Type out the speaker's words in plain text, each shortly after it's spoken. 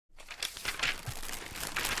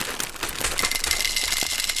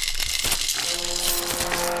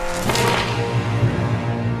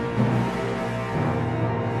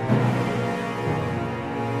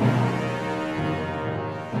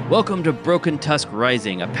Welcome to Broken Tusk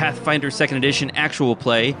Rising, a Pathfinder 2nd Edition actual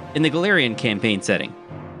play in the Galarian campaign setting.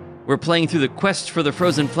 We're playing through the Quest for the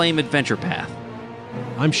Frozen Flame adventure path.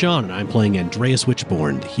 I'm Shaun, and I'm playing Andreas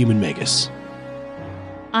Witchborn, the human magus.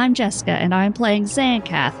 I'm Jessica, and I'm playing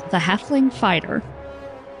Xankath, the halfling fighter.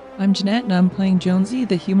 I'm Janette, and I'm playing Jonesy,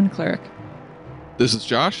 the human cleric. This is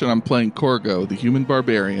Josh, and I'm playing Korgo, the human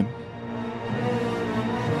barbarian.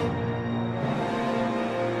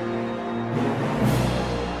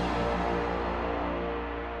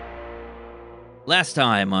 Last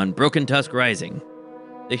time on Broken Tusk Rising,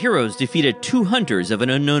 the heroes defeated 2 hunters of an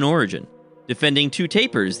unknown origin, defending 2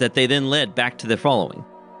 tapers that they then led back to the following.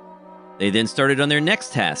 They then started on their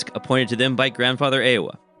next task, appointed to them by Grandfather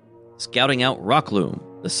Eiwa, scouting out Rockloom,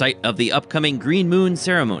 the site of the upcoming Green Moon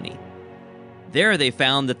ceremony. There they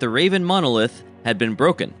found that the Raven monolith had been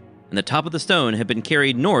broken, and the top of the stone had been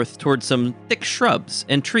carried north towards some thick shrubs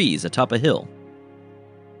and trees atop a hill.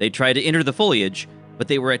 They tried to enter the foliage, but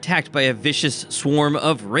they were attacked by a vicious swarm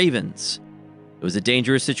of ravens. It was a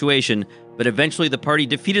dangerous situation, but eventually the party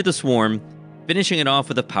defeated the swarm, finishing it off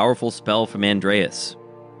with a powerful spell from Andreas.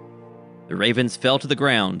 The ravens fell to the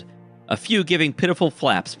ground, a few giving pitiful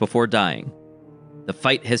flaps before dying. The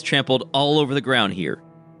fight has trampled all over the ground here.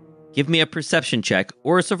 Give me a perception check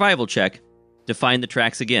or a survival check to find the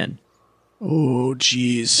tracks again. Oh,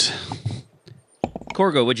 jeez.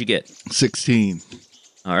 Korgo, what'd you get? 16.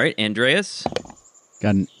 All right, Andreas.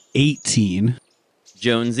 Got an 18.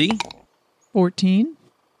 Jonesy. 14.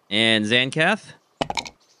 And Xankath.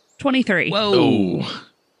 23. Whoa. Oh,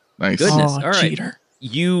 nice. Goodness. Oh, All right. cheater.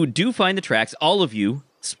 You do find the tracks. All of you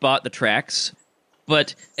spot the tracks.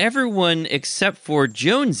 But everyone except for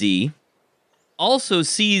Jonesy also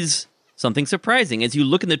sees something surprising. As you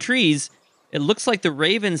look in the trees, it looks like the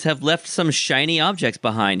ravens have left some shiny objects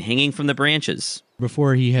behind, hanging from the branches.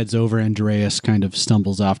 Before he heads over, Andreas kind of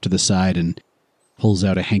stumbles off to the side and pulls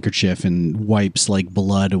out a handkerchief and wipes like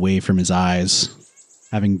blood away from his eyes,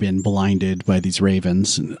 having been blinded by these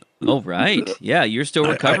ravens. Oh, right. Yeah, you're still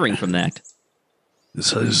recovering from that.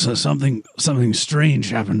 So something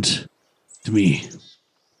strange happened to me.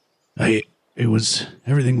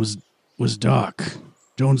 Everything was dark.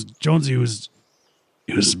 Jonesy was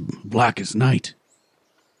black as night,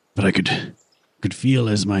 but I could feel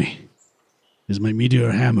as my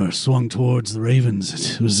meteor hammer swung towards the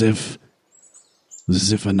ravens. It was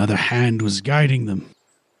as if another hand was guiding them.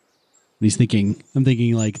 And I'm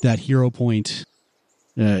thinking like that hero point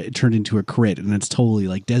it turned into a crit, and it's totally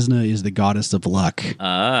like Desna is the goddess of luck.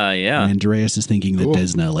 Ah, yeah. And Andreas is thinking that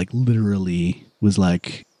Desna like literally was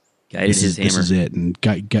like Guided his hammer. This is it, and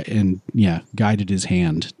guided his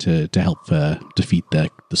hand to help defeat the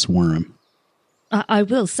swarm. I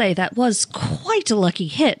will say that was quite a lucky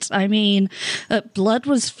hit. I mean, blood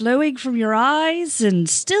was flowing from your eyes, and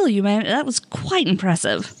still that was quite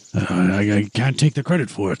impressive. I can't take the credit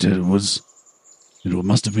for it. It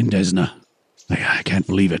must have been Desna. I can't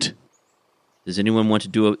believe it. Does anyone want to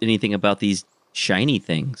do anything about these shiny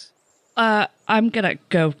things? I'm gonna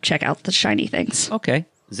go check out the shiny things. Okay.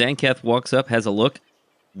 Xankath walks up, has a look.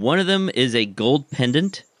 One of them is a gold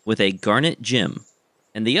pendant with a garnet gem,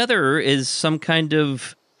 and the other is some kind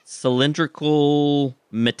of cylindrical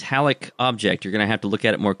metallic object. You're going to have to look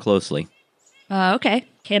at it more closely. Okay.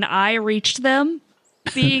 Can I reach them,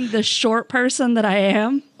 being the short person that I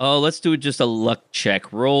am? Oh, let's do just a luck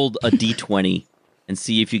check. Roll a d20 and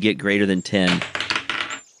see if you get greater than 10.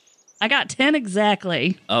 I got 10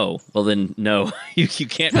 exactly. Oh, well then, no. You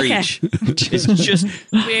can't reach. It's just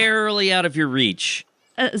barely out of your reach.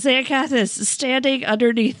 Xankath is standing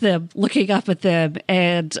underneath them, looking up at them,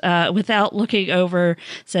 and without looking over,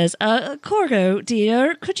 says, Korgo,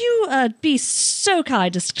 dear, could you be so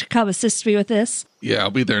kind as to come assist me with this? Yeah, I'll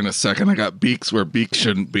be there in a second. I got beaks where beaks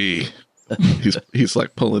shouldn't be. He's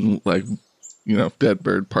like pulling dead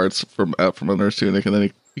bird parts out from under his tunic, and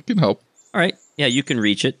then he can help. All right. Yeah, you can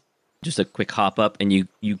reach it. Just a quick hop up, and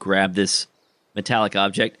you grab this metallic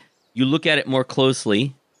object. You look at it more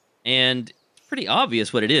closely, and it's pretty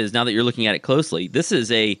obvious what it is now that you're looking at it closely. This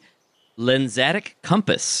is a lensatic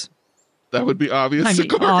compass. That would be obvious. I mean,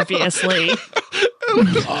 obviously.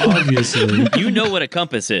 Obviously. You know what a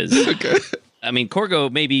compass is. Okay. I mean,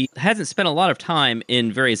 Korgo maybe hasn't spent a lot of time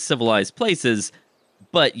in very civilized places,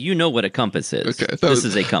 but you know what a compass is. Okay, this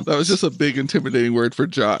is a compass. That was just a big intimidating word for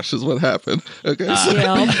Josh, is what happened. Okay,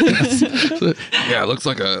 Yeah. yeah, it looks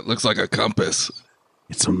like a compass.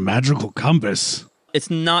 It's a magical compass. It's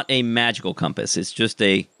not a magical compass. It's just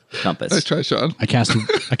a compass. Nice try, Shaun. I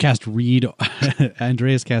cast read.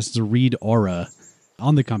 Andreas casts a read aura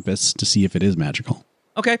on the compass to see if it is magical.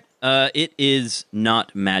 Okay. It is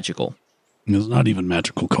not magical. It's not even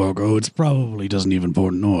magical, Korgo. It probably doesn't even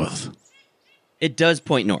point north. It does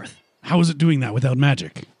point north. How is it doing that without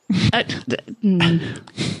magic?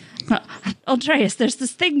 Andreas, there's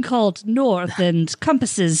this thing called north, and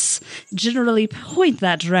compasses generally point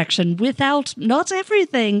that direction not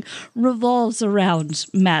everything revolves around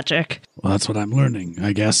magic. Well, that's what I'm learning,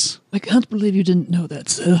 I guess. I can't believe you didn't know that,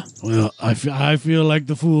 sir. Well, I feel like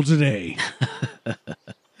the fool today.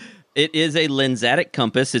 It is a lensatic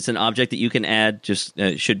compass. It's an object that you can add, just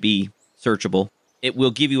should be searchable. It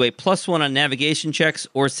will give you a +1 on navigation checks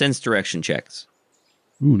or sense direction checks.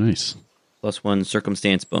 Ooh, nice. +1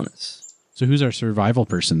 circumstance bonus. So who's our survival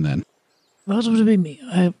person then? That would be me.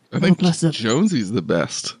 I think bless it. Jonesy's the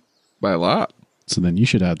best by a lot. So then you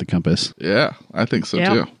should add the compass. Yeah, I think so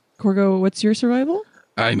Yeah. too. Korgo, what's your survival?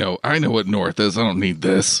 I know what north is. I don't need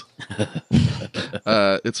this.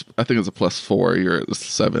 I think it's a +4. You're at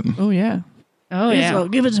 7. Oh, yeah. Oh, Yes, well,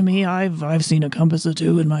 give it to me. I've seen a compass or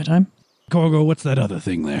two in my time. Korgo, what's that other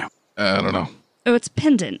thing there? I don't know. Oh, it's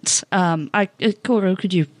pendant. Korgo,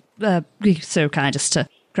 could you be so kind as to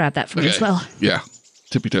grab that for me as well? Yeah.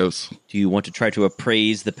 Tippy toes. Do you want to try to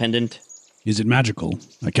appraise the pendant? Is it magical?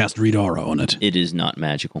 I cast Read Aura on it. It is not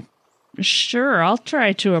magical. Sure, I'll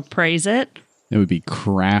try to appraise it. It would be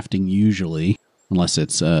crafting usually, unless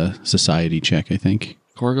it's a society check, I think.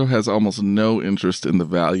 Korgo has almost no interest in the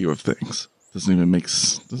value of things. Doesn't even make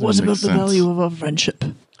sense. What about the value of our friendship?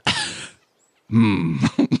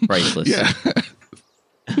 Priceless. Yeah.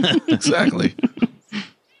 Exactly.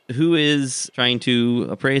 Who is trying to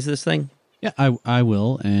appraise this thing? Yeah, I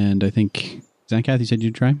will, and I think, Xankath, you said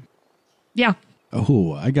you'd try? Yeah,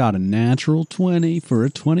 Oh, I got a natural 20 for a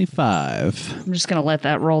 25. I'm just going to let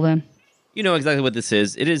that roll then. You know exactly what this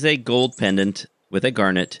is. It is a gold pendant with a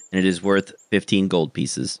garnet, and it is worth 15 gold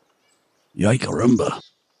pieces. Yike, caramba.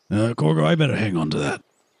 Korgo, I better hang on to that.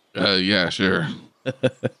 Yeah, sure.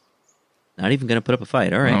 Not even going to put up a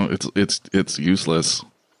fight. All right. No, it's useless,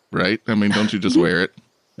 right? I mean, don't you just wear it?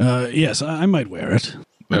 Yes, I might wear it.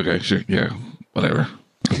 Okay, sure. Yeah, whatever.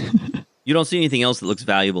 You don't see anything else that looks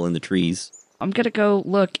valuable in the trees. I'm going to go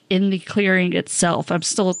look in the clearing itself. I'm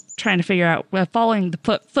still trying to figure out, following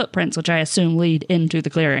the footprints, which I assume lead into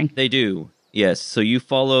the clearing. They do, yes. So you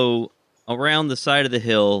follow around the side of the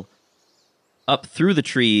hill, up through the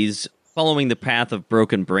trees, following the path of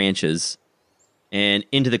broken branches, and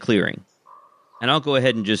into the clearing. And I'll go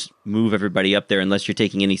ahead and just move everybody up there unless you're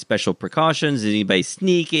taking any special precautions. Is anybody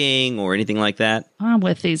sneaking or anything like that? I'm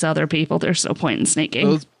with these other people. There's no point in sneaking.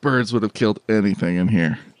 Those birds would have killed anything in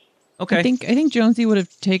here. Okay. I think Jonesy would have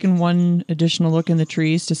taken one additional look in the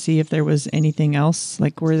trees to see if there was anything else.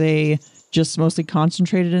 Like, were they just mostly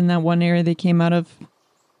concentrated in that one area they came out of?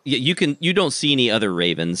 Yeah, you don't see any other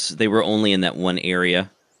ravens. They were only in that one area.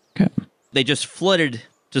 Okay. They just flooded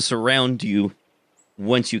to surround you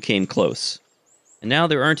once you came close. And now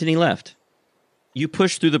there aren't any left. You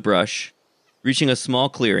push through the brush, reaching a small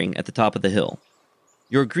clearing at the top of the hill.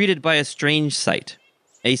 You're greeted by a strange sight.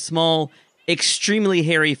 A small, extremely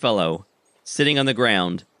hairy fellow sitting on the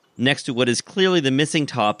ground next to what is clearly the missing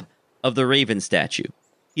top of the raven statue.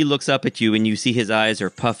 He looks up at you and you see his eyes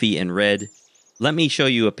are puffy and red. Let me show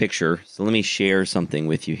you a picture. So let me share something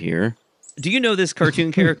with you here. Do you know this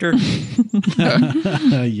cartoon character?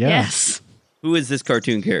 Yeah. Yes. Who is this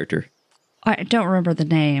cartoon character? I don't remember the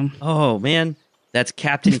name. Oh, man. That's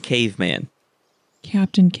Captain Caveman.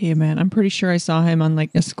 Captain Caveman. I'm pretty sure I saw him on, like,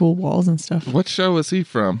 school walls and stuff. What show is he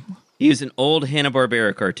from? He was an old Hanna-Barbera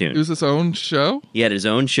It cartoon. was his own show? He had his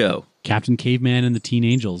own show. Captain Caveman and the Teen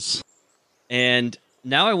Angels. And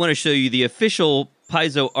now I want to show you the official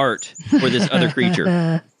Paizo art for this other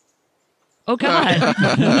creature. Oh, God.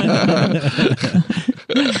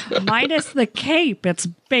 Minus the cape. It's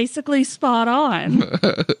basically spot on.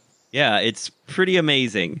 Yeah, it's pretty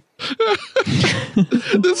amazing.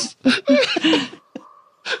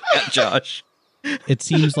 Yeah, Josh. It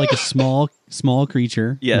seems like a small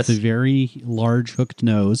creature Yes. with a very large hooked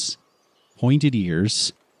nose, pointed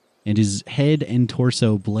ears, and his head and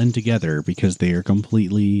torso blend together because they are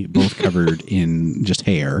completely both covered in just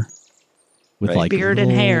hair. With Right. like Beard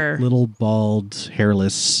and hair. little bald,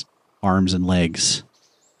 hairless arms and legs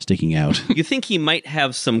sticking out. You think he might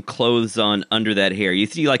have some clothes on under that hair. You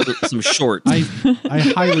see like some shorts. I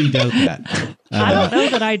highly doubt that. I don't know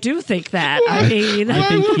that I do think that. I mean, I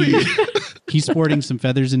think he's sporting some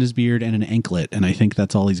feathers in his beard and an anklet, and I think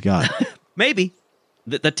that's all he's got. Maybe.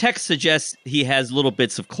 The text suggests he has little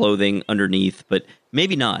bits of clothing underneath, but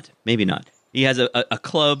maybe not. Maybe not. He has a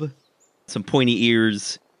club, some pointy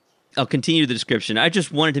ears. I'll continue the description. I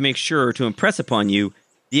just wanted to make sure to impress upon you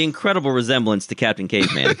The incredible resemblance to Captain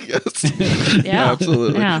Caveman. Yes. Yeah.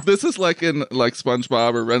 Absolutely. Yeah. This is like in like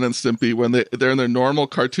SpongeBob or Ren and Stimpy when they're in their normal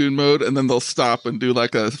cartoon mode and then they'll stop and do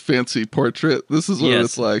like a fancy portrait. This is what Yes.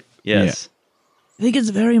 it's like. Yes. I think it's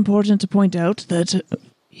very important to point out that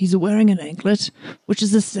he's wearing an anklet, which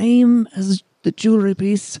is the same as the jewelry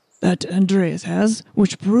piece that Andreas has,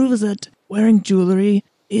 which proves that wearing jewelry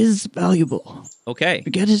is valuable. Okay.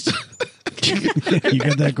 You get it? You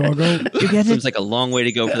get that, Korgo? You get Seems it? like a long way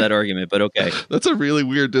to go for that argument, but okay. That's a really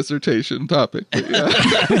weird dissertation topic. But yeah.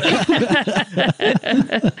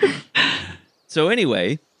 So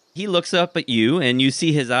anyway, he looks up at you, and you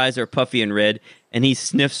see his eyes are puffy and red, and he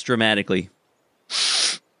sniffs dramatically.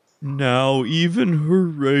 Now even her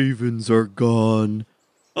ravens are gone.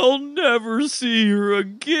 I'll never see her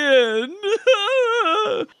again.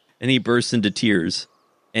 And he bursts into tears,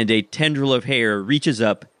 and a tendril of hair reaches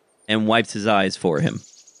up and wipes his eyes for him.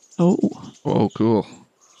 Oh. Oh, cool.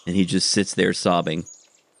 And he just sits there sobbing.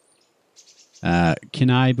 Can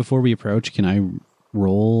I, before we approach, can I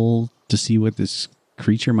roll to see what this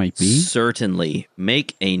creature might be? Certainly.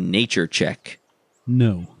 Make a nature check.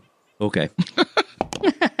 No. Okay.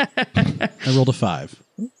 I rolled a 5.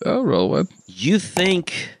 I'll roll one. You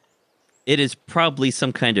think it is probably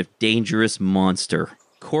some kind of dangerous monster.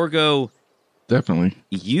 Korgo, Definitely.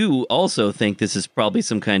 you also think this is probably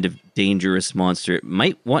some kind of dangerous monster. It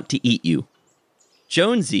might want to eat you.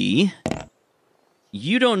 Jonesy,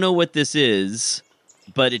 you don't know what this is,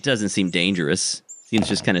 but it doesn't seem dangerous. Seems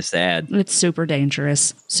just kind of sad. It's super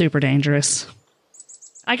dangerous. Super dangerous.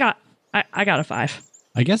 I got a 5.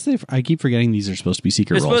 I guess I keep forgetting these are supposed to be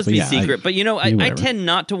secret They're rolls. supposed to be yeah, secret, but you know, I whatever. tend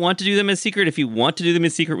not to want to do them as secret. If you want to do them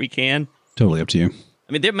as secret, we can. Totally up to you.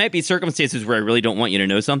 I mean, there might be circumstances where I really don't want you to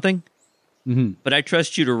know something, but I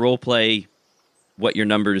trust you to role play what your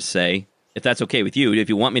numbers say. If that's okay with you, if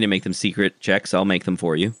you want me to make them secret checks, I'll make them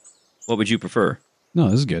for you. What would you prefer? No,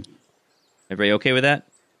 this is good. Everybody okay with that?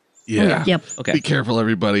 Yeah. Yep. Okay. Be careful,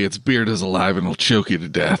 everybody. Its beard is alive and will choke you to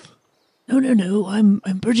death. No. I'm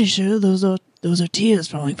pretty sure those are tears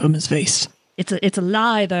falling from his face. It's a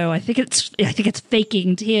lie though. I think it's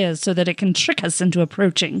faking tears so that it can trick us into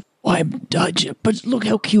approaching. Why, but look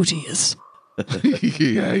how cute he is.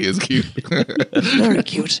 Yeah, he is cute. Very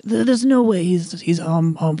cute. There's no way he's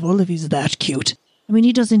harmful if he's that cute. I mean,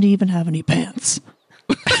 he doesn't even have any pants.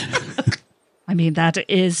 I mean, that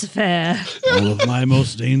is fair. All of my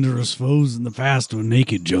most dangerous foes in the past were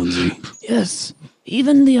naked, Jonesy. Yes,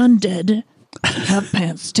 even the undead have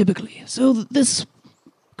pants typically. So this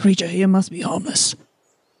creature here must be harmless.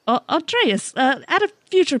 Andreas, at a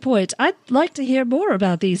future point, I'd like to hear more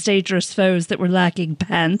about these dangerous foes that were lacking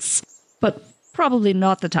pants, but probably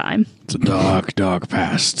not the time. It's a dark, dark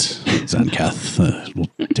past, Xankath. It will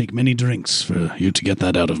take many drinks for you to get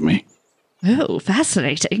that out of me. Oh,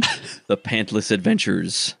 fascinating. The Pantless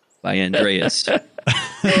Adventures by Andreas.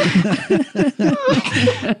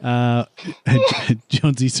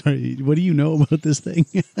 Jonesy, sorry, what do you know about this thing?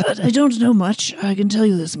 I don't know much. I can tell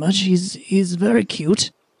you this much. He's very cute,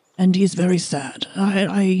 and he's very sad.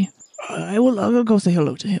 I'll go say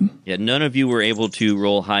hello to him. Yeah, none of you were able to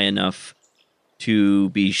roll high enough to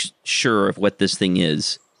be sure of what this thing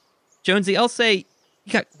is. Jonesy, I'll say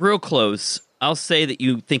you got real close. I'll say that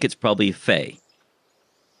you think it's probably a fae.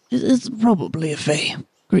 It's probably a fae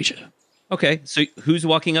creature. Okay, so who's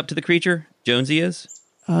walking up to the creature? Jonesy is?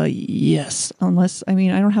 Yes. Unless, I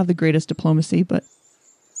mean, I don't have the greatest diplomacy, but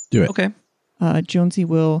Do it. Okay. Jonesy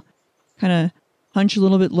will kind of hunch a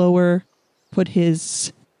little bit lower, put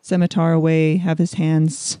his scimitar away, have his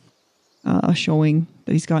hands showing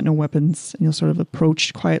that he's got no weapons, and he'll sort of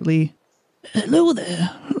approach quietly. Hello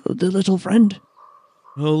there, the little friend.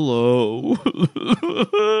 Hello.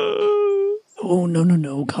 Oh,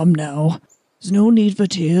 no, come now. There's no need for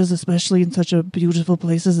tears, especially in such a beautiful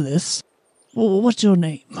place as this. What's your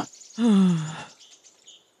name?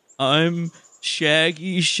 I'm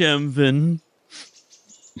Shaggy Shemvin.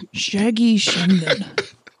 Shaggy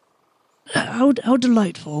Shenman. How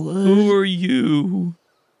delightful. Who are you?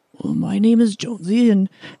 Well, my name is Jonesy, and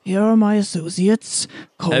here are my associates.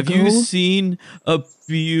 Korgo. Have you seen a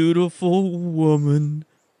beautiful woman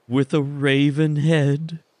with a raven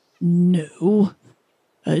head? No.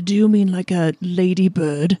 Do you mean like a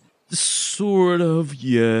ladybird? Sort of,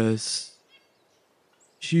 yes.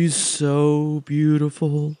 She's so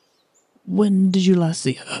beautiful. When did you last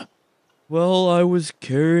see her? Well, I was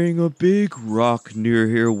carrying a big rock near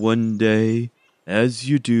here one day, as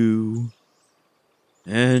you do,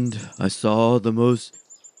 and I saw the most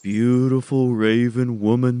beautiful raven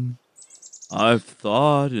woman. I've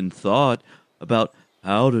thought and thought about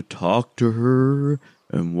how to talk to her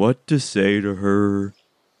and what to say to her,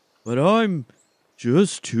 but I'm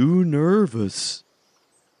just too nervous.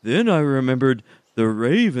 Then I remembered the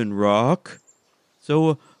Raven Rock,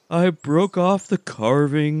 so I broke off the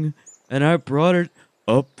carving and I brought it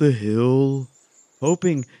up the hill,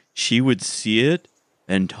 hoping she would see it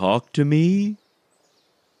and talk to me.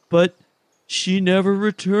 But she never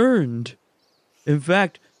returned. In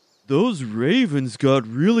fact, those ravens got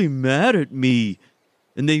really mad at me,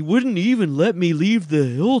 and they wouldn't even let me leave the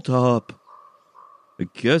hilltop. I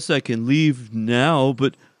guess I can leave now,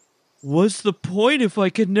 but what's the point if I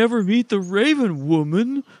can never meet the Raven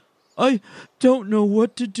Woman? I don't know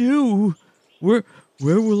what to do. Where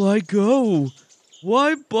will I go?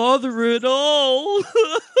 Why bother at all?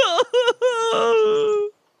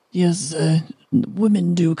 Yes,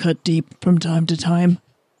 women do cut deep from time to time.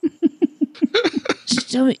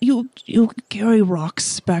 So you carry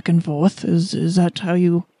rocks back and forth. Is that how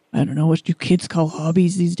you... I don't know what you kids call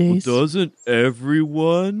hobbies these days. Well, doesn't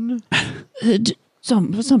everyone?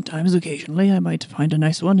 Sometimes, occasionally, I might find a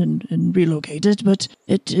nice one and relocate it, but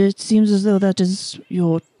it seems as though that is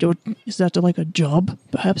your... Is that like a job,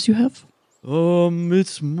 perhaps you have?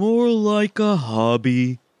 It's more like a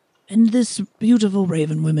hobby. And this beautiful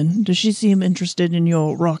raven woman, does she seem interested in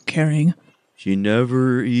your rock carrying? She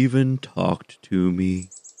never even talked to me.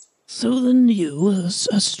 So then you, a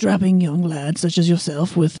strapping young lad such as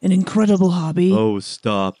yourself with an incredible hobby... Oh,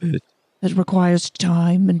 stop it. ...that requires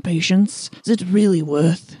time and patience, is it really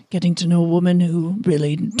worth getting to know a woman who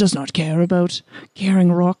really does not care about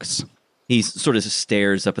carrying rocks? He sort of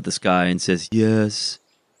stares up at the sky and says, yes,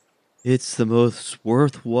 it's the most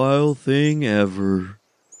worthwhile thing ever.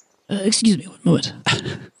 Excuse me one moment.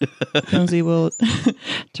 Jonesy will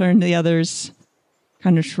turn to the others,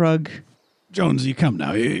 kind of shrug. Jonesy, come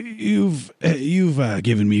now. You've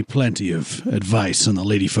given me plenty of advice on the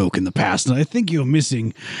lady folk in the past, and I think you're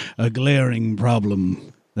missing a glaring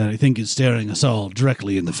problem that I think is staring us all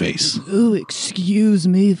directly in the face. Oh, excuse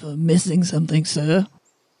me for missing something, sir.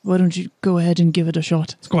 Why don't you go ahead and give it a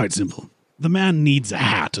shot? It's quite simple. The man needs a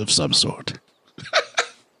hat of some sort.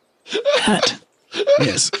 Hat?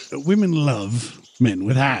 Yes, women love men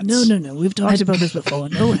with hats. No. We've talked about this before.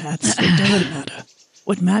 No hats. It doesn't matter.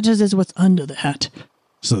 What matters is what's under the hat.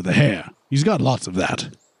 So the hair. He's got lots of that.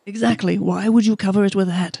 Exactly. Why would you cover it with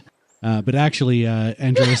a hat? But actually,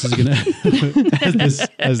 Andreas is going to,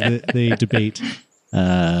 as they debate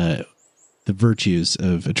the virtues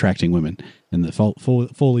of attracting women and the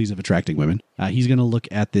follies of attracting women, he's going to look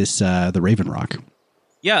at this, the Raven Rock.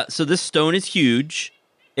 Yeah, so this stone is huge.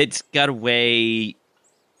 It's got to weigh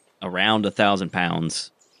around 1,000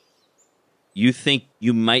 pounds. You think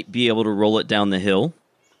you might be able to roll it down the hill?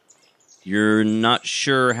 You're not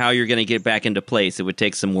sure how you're going to get it back into place. It would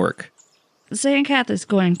take some work. Xankath is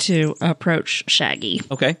going to approach Shaggy.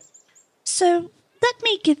 Okay. So, let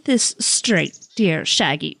me get this straight, dear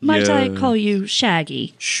Shaggy. Might I call you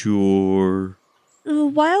Shaggy? Sure.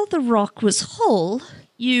 While the rock was whole,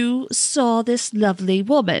 you saw this lovely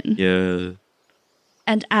woman. Yeah.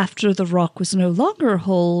 And after the rock was no longer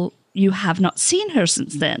whole, you have not seen her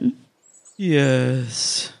since then.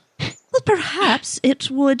 Yes. Well, perhaps it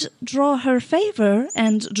would draw her favor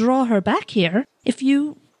and draw her back here if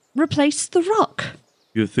you replace the rock.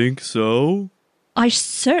 You think so? I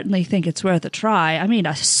certainly think it's worth a try. I mean,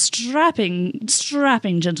 a strapping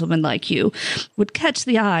gentleman like you would catch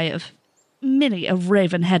the eye of many a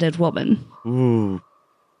raven-headed woman. Ooh,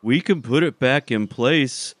 we can put it back in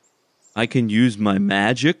place. I can use my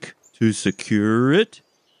magic to secure it,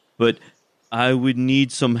 but I would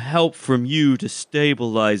need some help from you to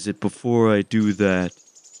stabilize it before I do that.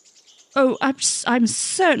 Oh, I'm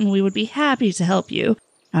certain we would be happy to help you.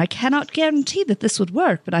 I cannot guarantee that this would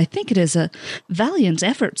work, but I think it is a valiant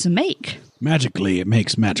effort to make. Magically, it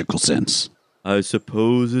makes magical sense. I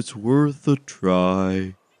suppose it's worth a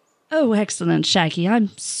try. Oh, excellent, Shaggy. I'm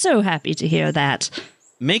so happy to hear that.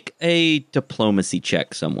 Make a diplomacy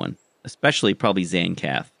check, someone. Especially probably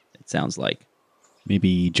Xankath, it sounds like.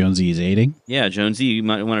 Maybe Jonesy is aiding? Yeah, Jonesy, you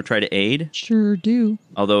might want to try to aid. Sure do.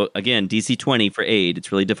 Although, again, DC 20 for aid,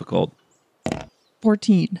 it's really difficult.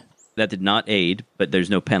 14. That did not aid, but there's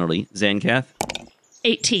no penalty. Xankath?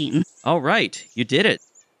 18. All right, you did it.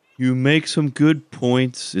 You make some good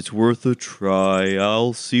points. It's worth a try.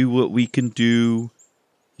 I'll see what we can do.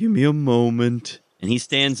 Give me a moment. And he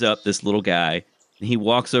stands up, this little guy, and he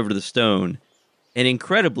walks over to the stone. And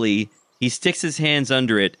incredibly, he sticks his hands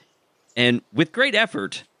under it, and with great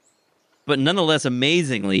effort, but nonetheless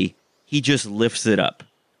amazingly, he just lifts it up.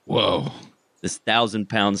 Whoa. This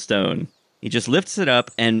 1,000-pound stone. He just lifts it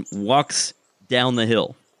up and walks down the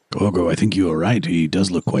hill. Korgo, I think you are right. He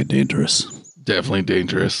does look quite dangerous. Definitely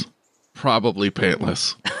dangerous. probably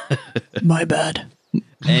paintless. My bad.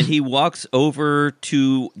 And he walks over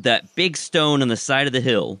to that big stone on the side of the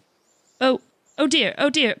hill. Oh dear,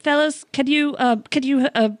 fellas, can you follow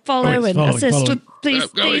and following. assist, please,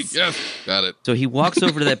 Going. please? Yes, got it. So he walks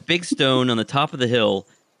over to that big stone on the top of the hill,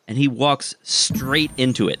 and he walks straight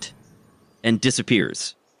into it and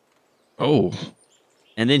disappears. Oh,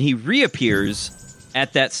 And then he reappears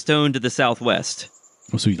at that stone to the southwest.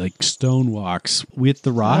 Oh, so he like stone walks with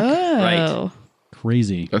the rock. Oh.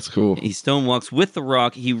 Crazy. that's cool. He stone walks with the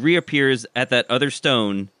rock. He reappears at that other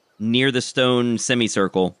stone near the stone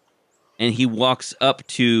semicircle, and he walks up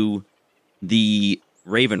to the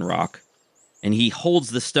Raven Rock, and he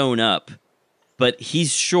holds the stone up, but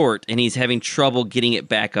he's short, and he's having trouble getting it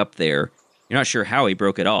back up there. You're not sure how he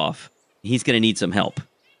broke it off. He's going to need some help.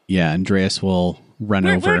 Yeah, Andreas will run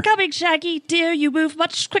over. We're coming, Shaggy, dear. You move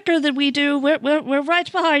much quicker than we do. We're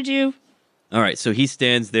right behind you. All right, so he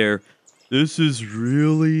stands there. This is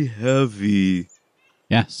really heavy.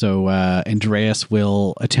 Yeah, so Andreas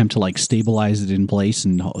will attempt to like stabilize it in place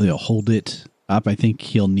and hold it up. I think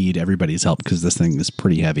he'll need everybody's help because this thing is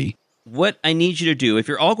pretty heavy. What I need you to do, if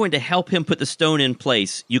you're all going to help him put the stone in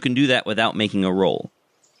place, you can do that without making a roll.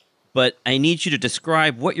 But I need you to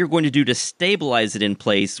describe what you're going to do to stabilize it in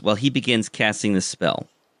place while he begins casting the spell.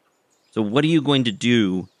 So what are you going to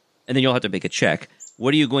do? And then you'll have to make a check.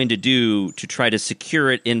 What are you going to do to try to secure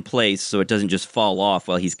it in place so it doesn't just fall off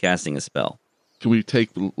while he's casting a spell? Can we take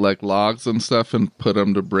like logs and stuff and put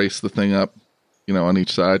them to brace the thing up, on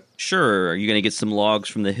each side? Sure. Are you going to get some logs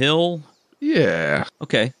from the hill? Yeah.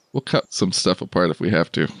 Okay. We'll cut some stuff apart if we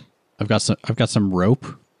have to. I've got some rope.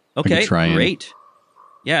 Okay, try great.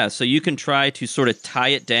 Yeah, so you can try to sort of tie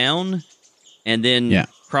it down and then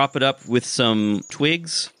prop it up with some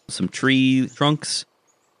twigs, some tree trunks.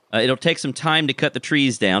 It'll take some time to cut the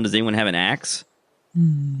trees down. Does anyone have an axe?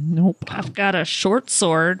 Nope. I've got a short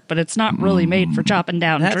sword, but it's not really made for chopping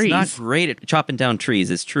down That's trees. not great at chopping down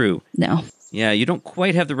trees, it's true. No. Yeah, you don't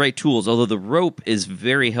quite have the right tools, although the rope is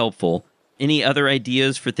very helpful. Any other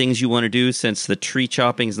ideas for things you want to do since the tree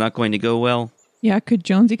chopping is not going to go well? Yeah, could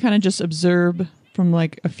Jonesy kind of just observe from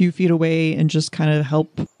like a few feet away and just kind of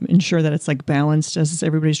help ensure that it's like balanced as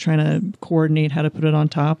everybody's trying to coordinate how to put it on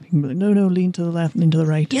top? He can be like, no, lean to the left, lean to the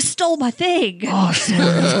right. You stole my thing. Oh,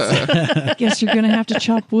 sorry. Guess you're going to have to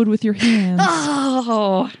chop wood with your hands.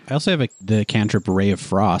 Oh. I also have the cantrip Ray of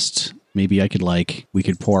Frost. Maybe I could we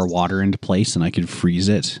could pour water into place and I could freeze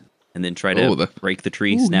it. And then try to break the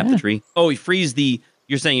tree, snap the tree. Oh, you freeze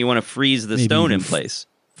you're saying you want to freeze the stone in place.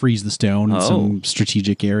 Freeze the stone in some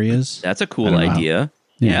strategic areas. That's a cool idea.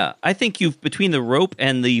 Yeah, I think between the rope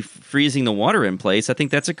and the freezing the water in place, I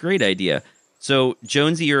think that's a great idea. So,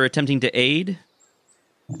 Jonesy, you're attempting to aid?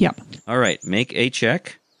 Yep. All right, make a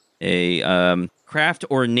check. A craft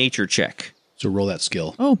or nature check. So roll that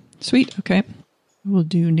skill. Oh, sweet. Okay. We'll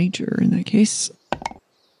do nature in that case.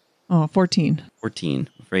 Oh, 14. 14.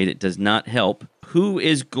 Afraid it does not help. Who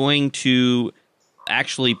is going to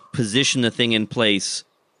actually position the thing in place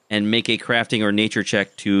and make a crafting or nature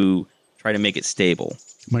check to try to make it stable?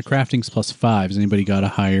 My crafting's +5. Has anybody got a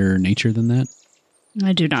higher nature than that?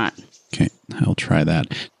 I do not. Okay, I'll try that.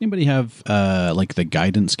 Anybody have the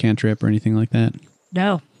guidance cantrip or anything like that?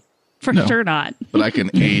 No. For sure not. But I can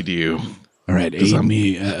aid you. All right, aid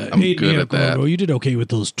me. I'm aid good me, at that. Korgo. You did okay with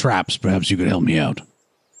those traps. Perhaps you could help me out.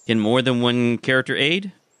 Can more than one character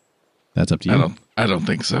aid? That's up to you. I don't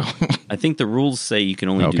think so. I think the rules say you can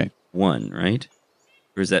only do one, right?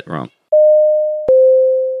 Or is that wrong?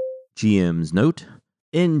 GM's note.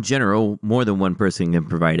 In general, more than one person can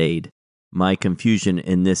provide aid. My confusion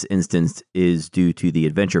in this instance is due to the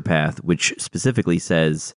adventure path, which specifically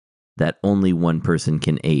says that only one person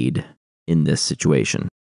can aid in this situation.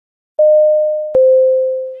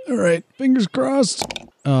 All right, fingers crossed.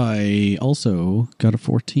 I also got a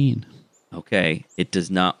 14. Okay, it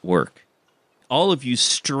does not work. All of you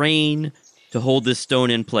strain to hold this stone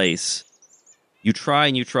in place. You try,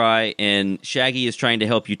 and Shaggy is trying to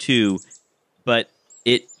help you too, but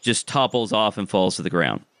it just topples off and falls to the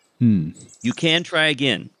ground. You can try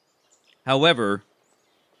again. However,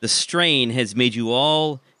 the strain has made you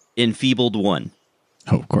all enfeebled 1.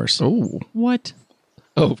 Oh, of course. Oh. What?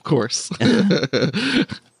 Oh, of course.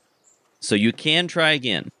 So you can try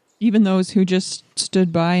again. Even those who just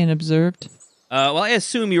stood by and observed? Well, I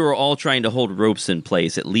assume you were all trying to hold ropes in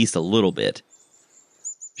place at least a little bit.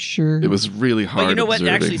 Sure. It was really hard. But you know what? It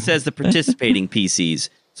observing. actually says the participating PCs.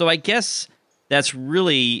 So I guess that's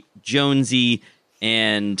really Jonesy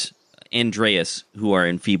and Andreas who are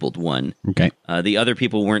enfeebled 1. Okay. The other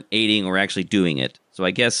people weren't aiding or actually doing it. So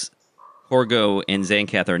I guess Korgo and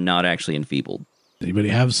Xankath are not actually enfeebled. Anybody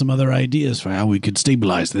have some other ideas for how we could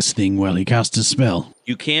stabilize this thing while he casts his spell?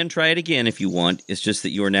 You can try it again if you want. It's just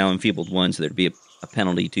that you are now enfeebled 1, so there'd be a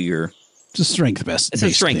penalty to your... It's a strength best. It's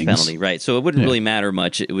a strength penalty, right? So it wouldn't really matter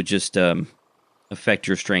much. It would just affect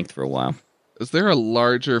your strength for a while. Is there a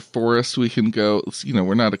larger forest we can go?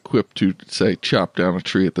 We're not equipped to, say, chop down a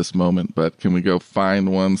tree at this moment, but can we go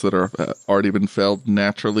find ones that are already been felled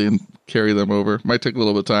naturally and carry them over? Might take a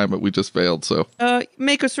little bit of time, but we just failed, so.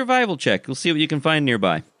 Make a survival check. We'll see what you can find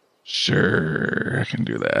nearby. Sure, I can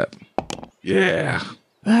do that. Yeah.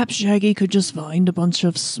 Perhaps Shaggy could just find a bunch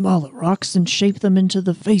of smaller rocks and shape them into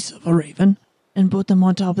the face of a raven and put them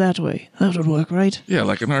on top that way. That would work, right? Yeah,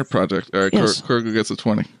 like an art project. All right, Yes. Korgo gets a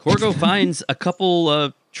 20. Korgo finds a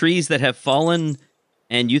couple trees that have fallen,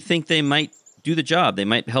 and you think they might do the job. They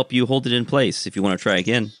might help you hold it in place if you want to try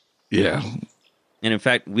again. Yeah. And in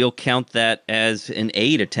fact, we'll count that as an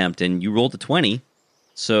aid attempt, and you rolled a 20,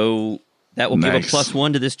 so that will give a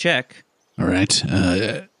 +1 to this check. All right.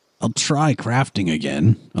 I'll try crafting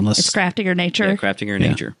again, unless... It's crafting or nature. Yeah, crafting or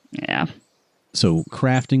nature. Yeah. So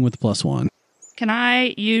crafting with +1. Can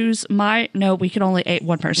I use my... No, we can only aid.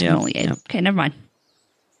 One person can only aid. Yeah. Okay, never mind.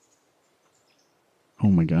 Oh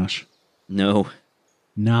my gosh. No.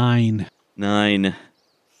 9. 9.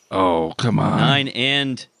 Oh, come on. 9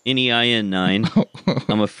 and NEIN 9.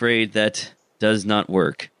 I'm afraid that does not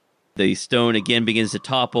work. The stone again begins to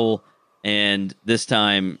topple, and this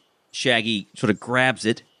time Shaggy sort of grabs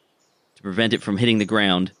it to prevent it from hitting the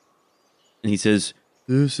ground. And he says,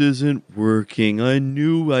 "This isn't working. I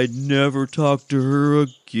knew I'd never talk to her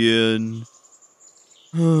again."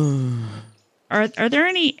 Are there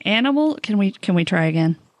any animal? Can we try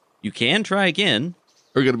again? You can try again.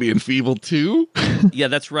 We're going to be enfeebled too? Yeah,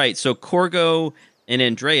 that's right. So Korgo and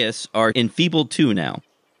Andreas are enfeebled 2 now.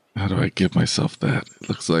 How do I give myself that? It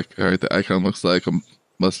looks like, all right, the icon looks like a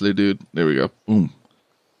muscly dude. There we go. Boom.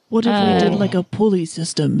 What if we did like a pulley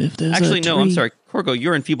system if there's Actually, a no, tree? I'm sorry. Korgo,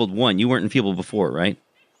 you're enfeebled 1. You weren't enfeebled before, right?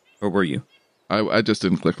 Or were you? I just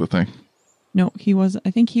didn't click the thing. No, he was.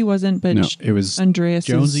 I think he wasn't, but No, it was Andreas.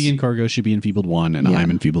 Jonesy and Korgo should be enfeebled 1, and Yeah.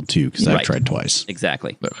 I'm enfeebled 2, because Right. I've tried twice.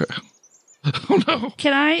 Exactly. Okay. Oh, no.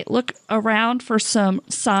 Can I look around for some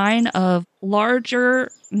sign of larger,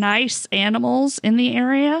 nice animals in the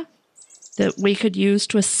area that we could use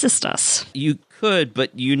to assist us? You could,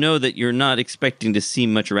 but you know that you're not expecting to see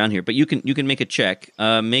much around here. But you can make a check.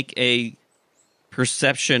 Make a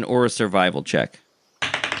perception or a survival check.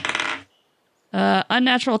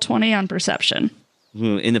 Unnatural 20 on perception.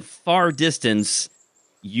 In the far distance,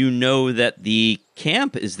 you know that the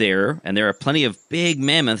camp is there, and there are plenty of big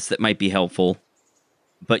mammoths that might be helpful.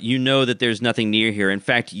 But you know that there's nothing near here. In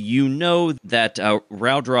fact, you know that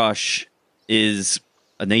Raudrosh is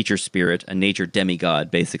a nature spirit, a nature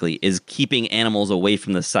demigod, basically, is keeping animals away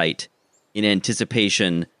from the site in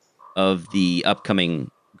anticipation of the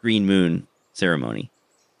upcoming Green Moon ceremony.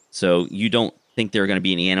 So you don't think there are going to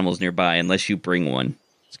be any animals nearby unless you bring one.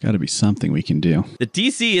 It's got to be something we can do. The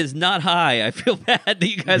DC is not high. I feel bad that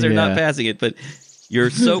you guys are not passing it, but you're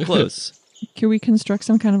so close. Can we construct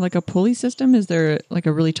some kind of like a pulley system? Is there like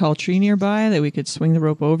a really tall tree nearby that we could swing the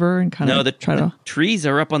rope over and kind of try to... trees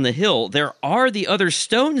are up on the hill. There are the other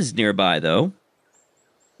stones nearby, though.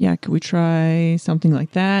 Yeah, could we try something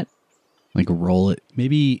like that? Like roll it.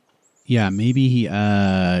 Maybe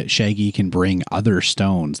Shaggy can bring other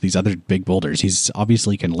stones, these other big boulders. He's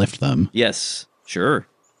obviously can lift them. Yes, sure.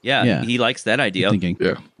 Yeah, he likes that idea. Thinking.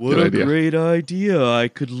 Yeah. What good a idea. great idea. I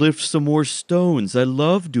could lift some more stones. I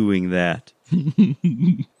love doing that.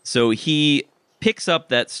 So he picks up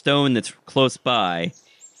that stone that's close by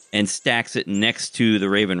and stacks it next to the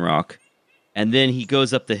Raven Rock. And then he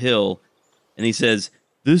goes up the hill and he says,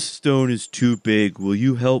 "This stone is too big. Will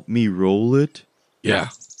you help me roll it?" Yeah,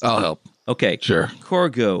 I'll help. Okay. Sure.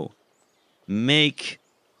 Korgo, make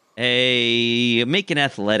an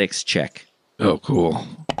athletics check. Oh, cool.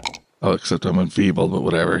 Oh, except I'm enfeebled, but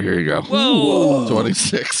whatever. Here you go. Whoa!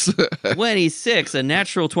 26. 26, a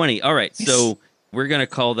natural 20. All right, so we're going to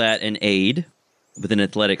call that an aid with an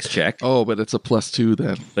athletics check. Oh, but it's a +2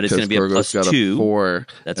 then. But it's gonna be a Korgo's got +2. a 4.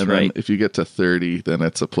 That's and right. Then if you get to 30, then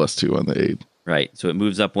it's a +2 on the aid. Right, so it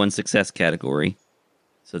moves up one success category.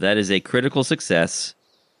 So that is a critical success.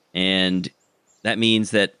 And that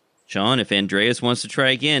means that, Shaun, if Andreas wants to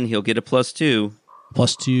try again, he'll get a +2.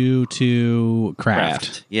 +2 to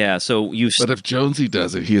craft. Yeah, so you... But if Jonesy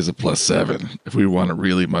does it, he has a +7. If we want to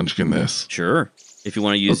really munchkin this. Sure. If you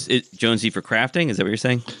want to use Jonesy for crafting, is that what you're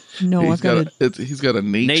saying? No, he's I've got he's got a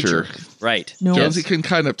nature. Right. No. Jonesy can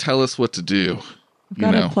kind of tell us what to do. I've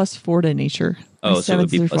got a +4 to nature. Oh, so it would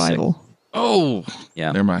be +6. survival. Oh,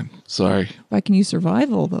 Yeah. never mind. Sorry. If I can use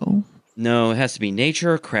survival, though. No, it has to be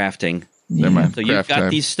nature or crafting. Never mind. So you've Craft got time.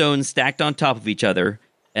 these stones stacked on top of each other,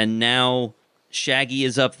 and now Shaggy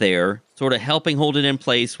is up there, sort of helping hold it in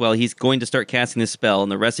place while he's going to start casting the spell,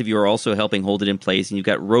 and the rest of you are also helping hold it in place, and you've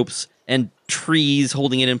got ropes and trees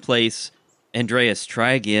holding it in place. Andreas,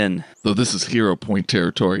 try again. So this is hero point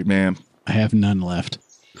territory, man. I have none left.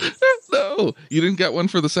 No, you didn't get one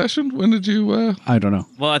for the session? When did you? I don't know.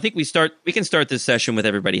 Well, I think we can start this session with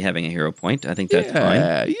everybody having a hero point. I think that's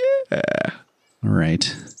fine. Yeah. All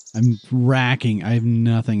right. I'm racking. I have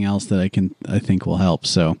nothing else that I think will help.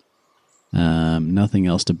 So, nothing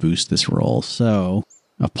else to boost this roll. So,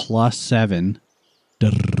 a +7.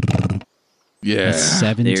 Yeah. That's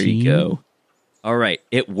 17. There you go. All right,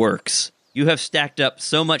 it works. You have stacked up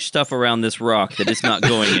so much stuff around this rock that it's not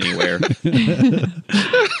going anywhere.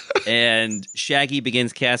 And Shaggy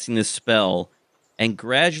begins casting this spell, and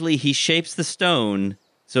gradually he shapes the stone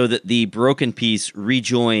so that the broken piece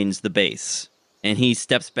rejoins the base. And he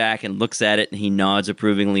steps back and looks at it, and he nods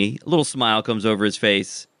approvingly. A little smile comes over his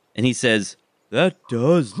face, and he says, "That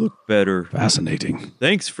does look better. Fascinating.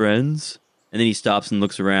 Thanks, friends." And then he stops and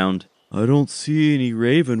looks around. "I don't see any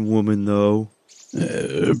Raven Woman, though."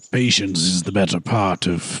 Patience is the better part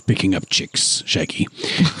of picking up chicks, Shaggy.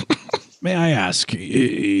 May I ask,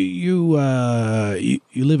 you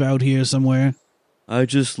live out here somewhere? I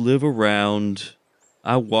just live around.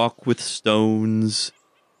 I walk with stones,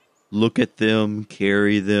 look at them,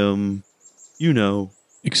 carry them. You know.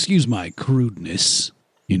 Excuse my crudeness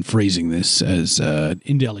in phrasing this as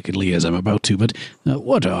indelicately as I'm about to, but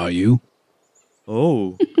what are you?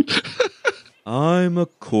 Oh, I'm a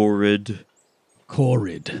Korrid.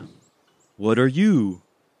 Korrid. What are you?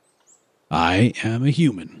 I am a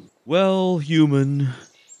human. Well, human,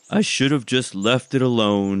 I should have just left it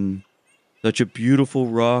alone. Such a beautiful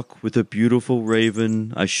rock with a beautiful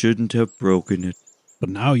raven, I shouldn't have broken it. But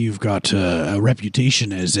now you've got a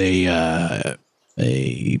reputation as a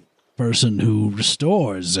person who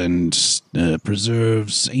restores and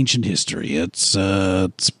preserves ancient history. It's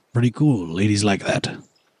pretty cool. Ladies like that.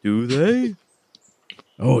 Do they?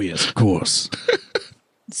 Oh, yes, of course.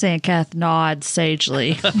 Xankath nods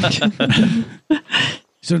sagely.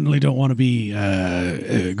 Certainly don't want to be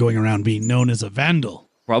going around being known as a vandal.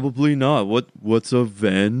 Probably not. What's a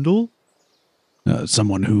vandal?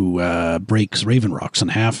 Someone who breaks raven rocks in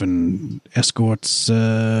half and escorts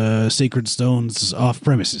sacred stones off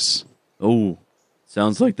premises. Oh,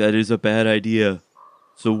 sounds like that is a bad idea.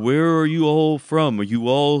 So where are you all from? Are you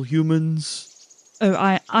all humans? Oh,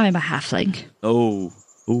 I'm a halfling. Oh,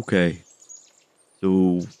 okay.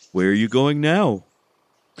 So where are you going now?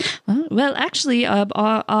 Well, actually,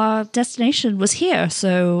 our destination was here,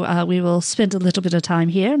 so we will spend a little bit of time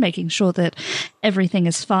here making sure that everything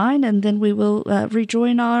is fine, and then we will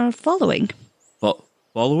rejoin our following.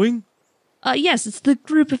 Following? Yes, it's the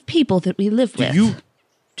group of people that we live with.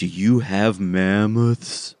 Do you have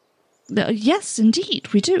mammoths? Yes,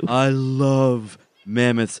 indeed, we do. I love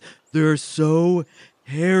mammoths. They're so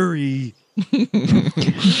hairy.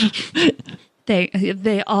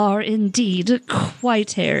 They are indeed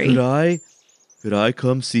quite hairy. Could I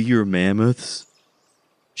come see your mammoths?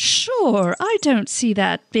 Sure, I don't see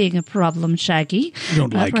that being a problem, Shaggy. You don't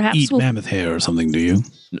Perhaps eat mammoth hair or something, do you?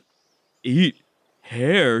 Eat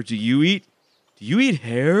hair? Do you eat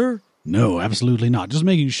hair? No, absolutely not. Just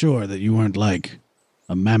making sure that you weren't like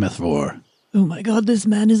a mammothvore. Oh my god, this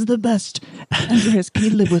man is the best. Andreas, can you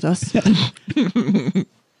live with us? Do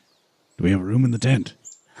we have a room in the tent?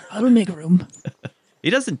 I'll make room. He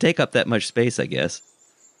doesn't take up that much space, I guess.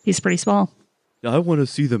 He's pretty small. I want to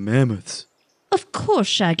see the mammoths. Of course,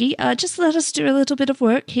 Shaggy. Just let us do a little bit of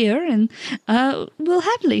work here, and we'll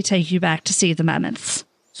happily take you back to see the mammoths.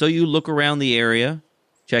 So you look around the area,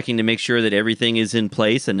 checking to make sure that everything is in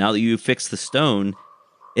place, and now that you've fixed the stone,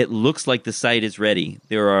 it looks like the site is ready.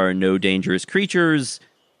 There are no dangerous creatures.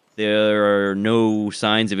 There are no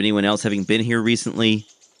signs of anyone else having been here recently,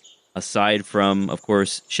 aside from, of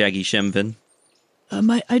course, Shaggy Shemvin.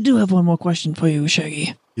 I do have one more question for you,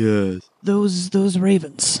 Shaggy. Yes. Those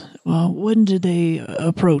ravens, when did they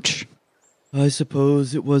approach? I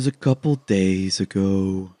suppose it was a couple days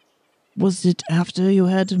ago. Was it after you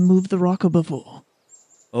had to move the rock or before?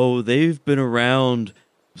 Oh, they've been around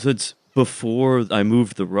since before I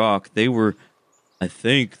moved the rock. I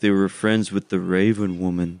think they were friends with the Raven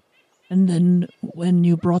Woman. And then when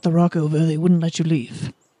you brought the rock over, they wouldn't let you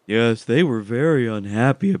leave. Yes, they were very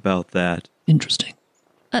unhappy about that. Interesting.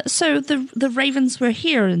 So the ravens were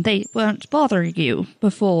here, and they weren't bothering you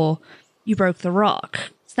before you broke the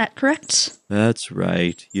rock. Is that correct? That's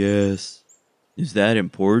right, yes. Is that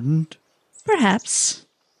important? Perhaps.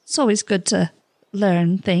 It's always good to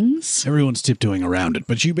learn things. Everyone's tiptoeing around it,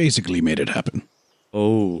 but you basically made it happen.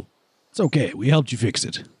 Oh. It's okay. We helped you fix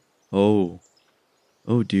it. Oh.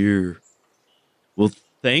 Oh, dear. Well,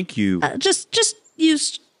 thank you. Just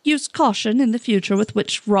use caution in the future with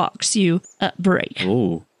which rocks you break.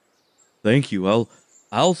 Oh. Thank you.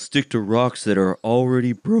 I'll stick to rocks that are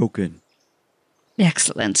already broken.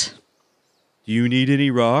 Excellent. Do you need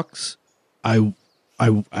any rocks? I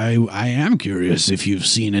am curious if you've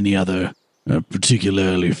seen any other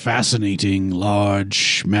particularly fascinating,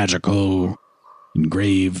 large, magical,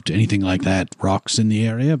 engraved, anything like that, rocks in the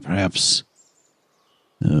area. Perhaps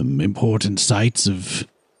important sites of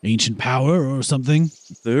ancient power or something.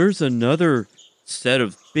 There's another set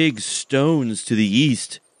of big stones to the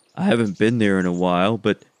east. I haven't been there in a while,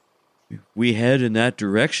 but if we head in that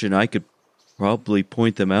direction, I could probably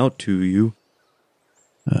point them out to you.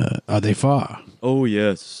 Are they far? Oh,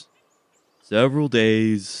 yes. Several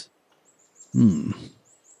days.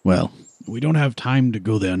 Well, we don't have time to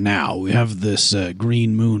go there now. We have this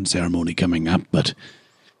green moon ceremony coming up, but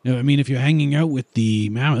I mean, if you're hanging out with the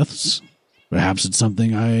mammoths, perhaps it's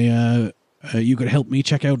something you could help me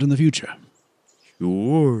check out in the future.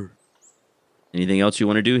 Sure. Anything else you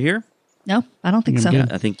want to do here? No, I don't think so. Yeah,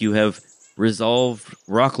 I think you have resolved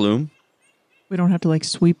Rockloom. We don't have to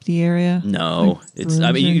sweep the area. No, Like rooms or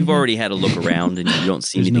you've anything? already had a look around and you don't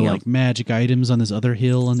see There's anything no else. magic items on this other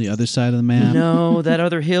hill on the other side of the map. No, that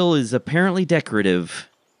other hill is apparently decorative.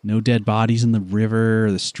 No dead bodies in the river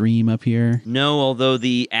or the stream up here. No, although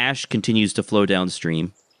the ash continues to flow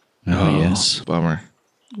downstream. Oh, yes. Bummer.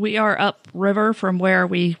 We are upriver from where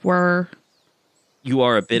we were. You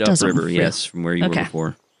are a bit Doesn't upriver, feel- yes, from where you were Okay.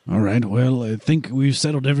 before. All right. Well, I think we've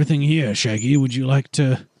settled everything here. Shaggy, would you like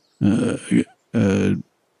to?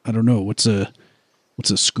 I don't know. What's a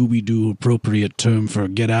Scooby-Doo appropriate term for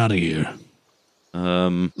get out of here?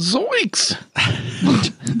 Zoinks!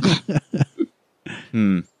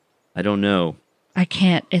 I don't know. I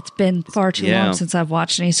can't. It's been far too Yeah. long since I've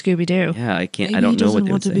watched any Scooby-Doo. Yeah, I can't. Maybe I don't he know what doesn't they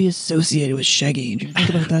would want to say. be associated with Shaggy. Did you think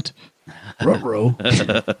about that? Ruh-roh.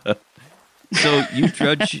 So you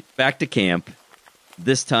trudge back to camp,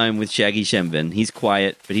 this time with Shaggy Shemvin. He's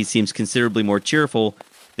quiet, but he seems considerably more cheerful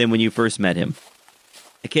than when you first met him.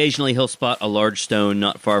 Occasionally, he'll spot a large stone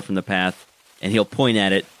not far from the path, and he'll point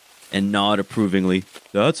at it and nod approvingly.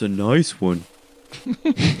 That's a nice one.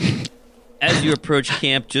 As you approach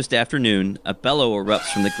camp just after noon, a bellow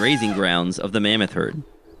erupts from the grazing grounds of the mammoth herd.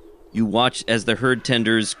 You watch as the herd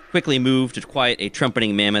tenders quickly move to quiet a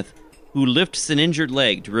trumpeting mammoth who lifts an injured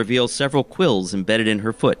leg to reveal several quills embedded in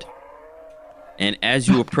her foot. And as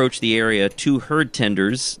you approach the area, two herd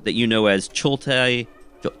tenders that you know as Chulte,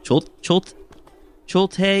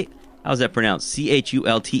 how's that pronounced?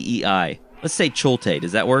 Chultei. Let's say Chulte.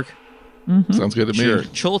 Does that work? Sounds good to me. Sure.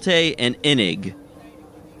 Chulte and Enig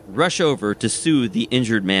rush over to soothe the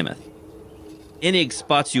injured mammoth. Enig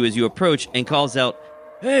spots you as you approach and calls out,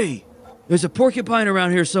 "Hey, there's a porcupine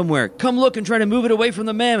around here somewhere. Come look and try to move it away from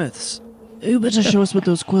the mammoths." You better show us what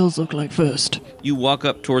those quills look like first. You walk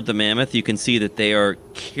up toward the mammoth. You can see that they are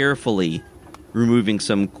carefully removing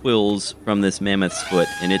some quills from this mammoth's foot,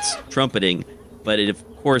 and it's trumpeting, but of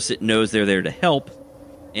course it knows they're there to help,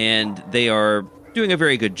 and they are doing a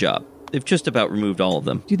very good job. They've just about removed all of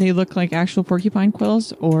them. Do they look like actual porcupine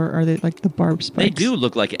quills, or are they like the barbed spikes? They do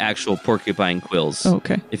look like actual porcupine quills. Oh,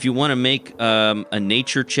 okay. If you want to make a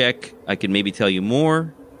nature check, I could maybe tell you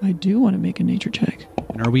more. I do want to make a nature check.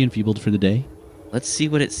 And are we enfeebled for the day? Let's see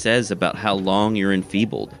what it says about how long you're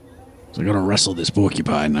enfeebled. So I'm going to wrestle this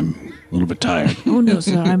porcupine. I'm a little bit tired. Oh no,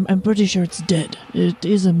 sir. I'm pretty sure it's dead. It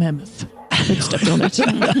is a mammoth. I've stepped on it.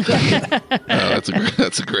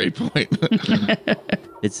 That's a great point.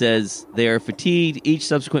 It says they are fatigued. Each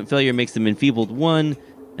subsequent failure makes them enfeebled 1,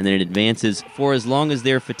 and then it advances for as long as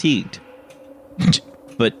they're fatigued.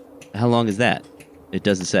 But how long is that? It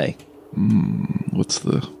doesn't say. What's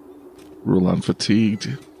the rule on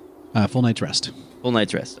fatigued? Full night's rest. Full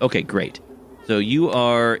night's rest. Okay, great. So you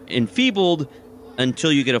are enfeebled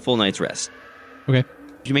until you get a full night's rest. Okay.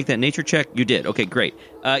 Did you make that nature check? You did. Okay, great.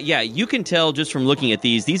 Yeah, you can tell just from looking at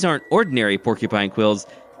these aren't ordinary porcupine quills.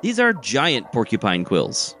 These are giant porcupine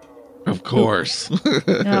quills. Of course.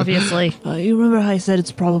 Obviously. You remember how I said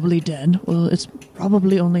it's probably dead? Well, it's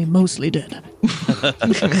probably only mostly dead.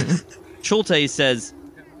 Chulte says,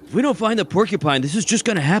 "If we don't find the porcupine, this is just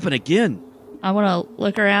going to happen again." I want to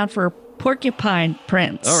look around for porcupine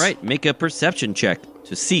prints. All right, make a perception check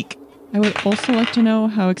to seek. I would also like to know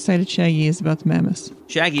how excited Shaggy is about the mammoths.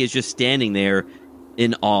 Shaggy is just standing there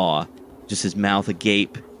in awe, just his mouth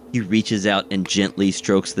agape. He reaches out and gently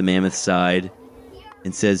strokes the mammoth's side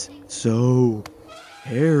and says, "So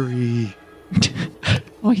hairy."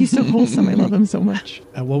 Oh, he's so wholesome. I love him so much.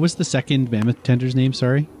 What was the second mammoth tender's name?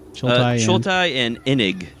 Sorry, Chultai and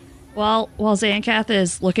Inig. While Xankath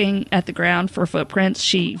is looking at the ground for footprints,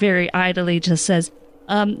 she very idly just says,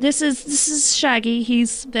 this is Shaggy.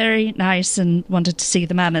 He's very nice and wanted to see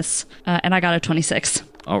the mammoths. And I got a 26.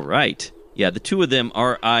 All right. Yeah, the two of them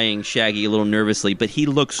are eyeing Shaggy a little nervously, but he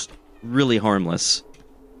looks really harmless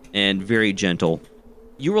and very gentle.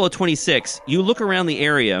 You roll a 26. You look around the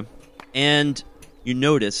area, and you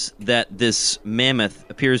notice that this mammoth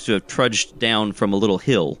appears to have trudged down from a little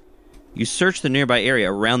hill. You search the nearby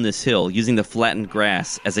area around this hill using the flattened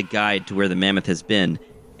grass as a guide to where the mammoth has been,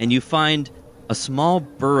 and you find a small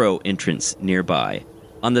burrow entrance nearby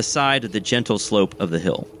on the side of the gentle slope of the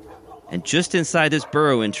hill. And just inside this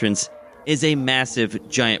burrow entrance is a massive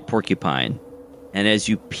giant porcupine. And as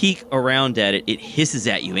you peek around at it, it hisses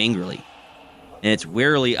at you angrily. And it's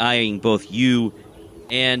warily eyeing both you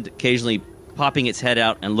and occasionally popping its head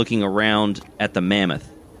out and looking around at the mammoth.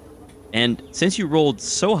 And since you rolled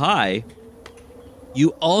so high, you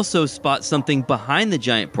also spot something behind the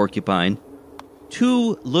giant porcupine.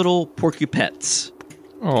 2 little porcupets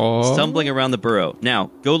stumbling around the burrow.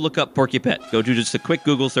 Now, go look up porcupet. Go do just a quick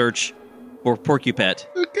Google search for porcupet.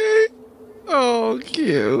 Okay. Oh,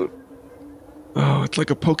 cute. Oh, it's like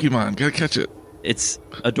a Pokemon. Gotta catch it. It's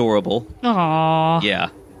adorable. Aww. Yeah,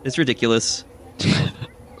 it's ridiculous.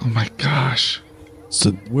 Oh my gosh.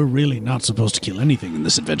 So we're really not supposed to kill anything in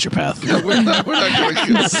this adventure path. We're not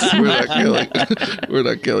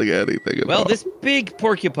killing anything at all. Well, this big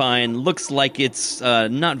porcupine looks like it's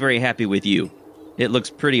not very happy with you. It looks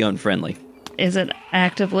pretty unfriendly. Is it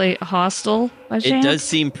actively hostile by chance? It does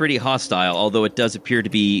seem pretty hostile, although it does appear to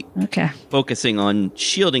be focusing on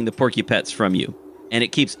shielding the porcupets from you. And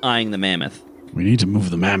it keeps eyeing the mammoth. We need to move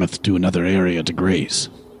the mammoth to another area to graze.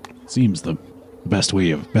 Seems the best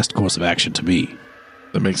course of action to me.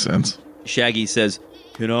 That makes sense. Shaggy says,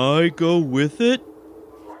 "Can I go with it?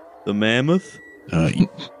 The mammoth?"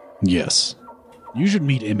 Yes. You should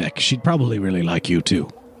meet Imek. She'd probably really like you, too.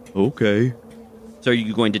 Okay. So are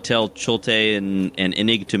you going to tell Chulte and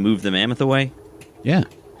Inig to move the mammoth away? Yeah.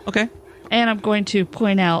 Okay. And I'm going to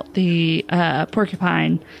point out the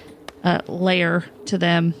porcupine lair to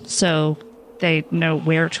them so they know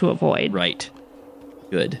where to avoid. Right.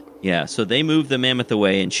 Good. Yeah, so they move the mammoth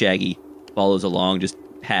away, and Shaggy follows along, just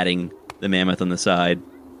patting the mammoth on the side.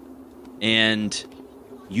 And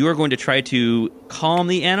you are going to try to calm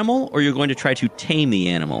the animal, or you're going to try to tame the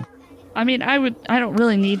animal? I mean, I don't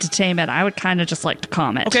really need to tame it. I would kind of just like to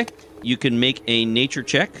calm it. Okay. You can make a nature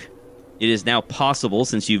check. It is now possible,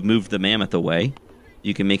 since you've moved the mammoth away.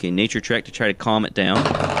 You can make a nature check to try to calm it down.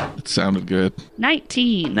 It sounded good.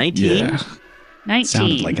 19. 19? Yeah. 19.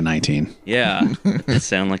 Sounded like a 19. Yeah, that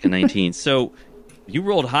sounded like a 19. So you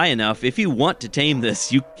rolled high enough. If you want to tame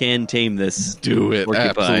this, you can tame this. Do it. porcupine.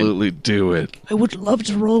 Absolutely do it. I would love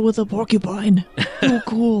to roll with a porcupine. Oh,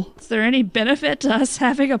 cool. Is there any benefit to us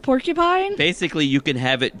having a porcupine? Basically, you can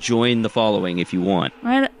have it join the following if you want.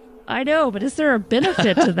 I know, but is there a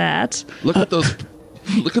benefit to that? Look at those.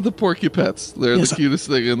 Look at the porcupets. They're the cutest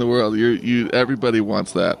thing in the world. Everybody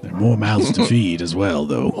wants that. There are more mouths to feed as well,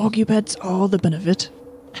 though. Porcupets are the benefit.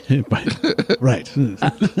 Right.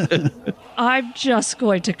 I'm just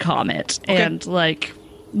going to calm it. Okay. And,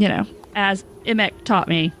 as Imek taught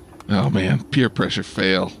me. Oh man, peer pressure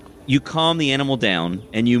fail. You calm the animal down,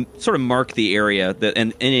 and you sort of mark the area that,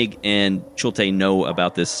 and Enig and Chulte know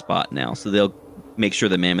about this spot now, so they'll make sure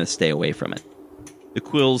the mammoths stay away from it. The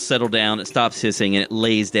quills settle down, it stops hissing, and it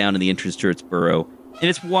lays down in the entrance to its burrow. And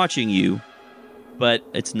it's watching you, but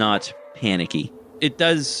it's not panicky. It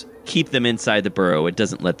does keep them inside the burrow. It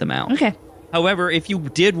doesn't let them out. Okay. However, if you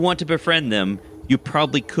did want to befriend them, you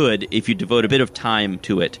probably could if you devote a bit of time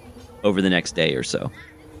to it over the next day or so.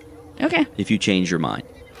 Okay. If you change your mind.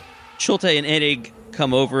 Chulte and Enig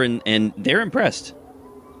come over and they're impressed.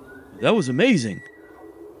 That was amazing.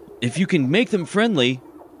 If you can make them friendly,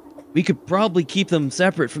 we could probably keep them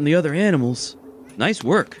separate from the other animals. Nice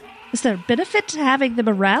work. Is there a benefit to having them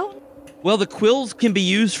around? Well, the quills can be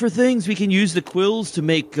used for things. We can use the quills to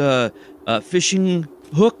make fishing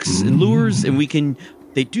hooks and lures, and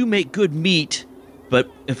they do make good meat, but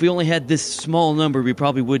if we only had this small number, we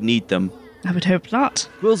probably wouldn't eat them. I would hope not.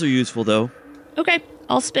 Quills are useful, though. Okay.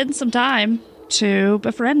 I'll spend some time to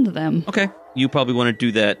befriend them. Okay. You probably want to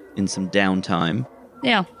do that in some downtime.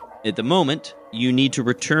 Yeah. At the moment, you need to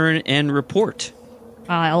return and report.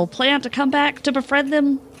 I'll plan to come back to befriend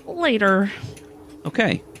them later.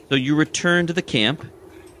 Okay. So you return to the camp,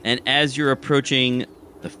 and as you're approaching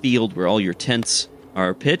the field where all your tents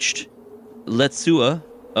are pitched, Letsua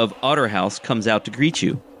of Otterhouse comes out to greet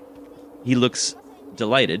you. he looks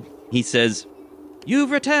delighted. He says,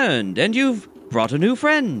 "You've returned, and you've brought a new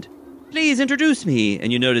friend. Please introduce me."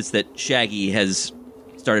 And you notice that Shaggy has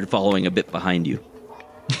started following a bit behind you.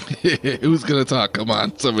 Who's gonna talk? Come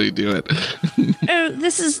on, somebody do it. Oh,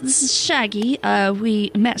 this is Shaggy.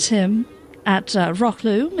 We met him at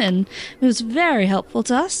Rockloom, and it was very helpful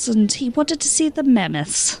to us, and he wanted to see the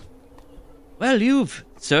mammoths. Well, you've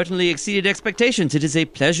certainly exceeded expectations. It is a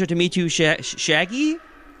pleasure to meet you, Shaggy.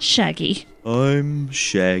 Shaggy. I'm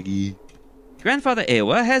Shaggy. Grandfather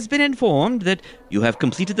Eiwa has been informed that you have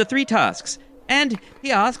completed the 3 tasks, and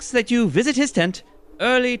he asks that you visit his tent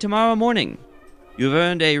early tomorrow morning. You've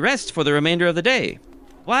earned a rest for the remainder of the day.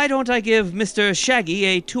 Why don't I give Mr. Shaggy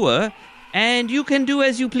a tour, and you can do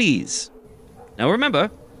as you please. Now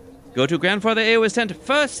remember, go to Grandfather Eiwa's tent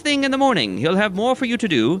first thing in the morning. He'll have more for you to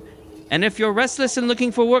do, and if you're restless and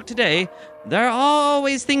looking for work today, there are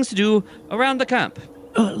always things to do around the camp.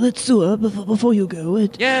 Let's do it before you go.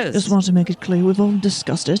 Yes. Just want to make it clear we've all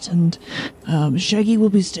discussed it, and Shaggy will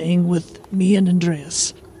be staying with me and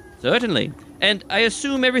Andreas. Certainly. And I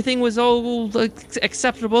assume everything was all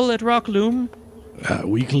acceptable at Rockloom?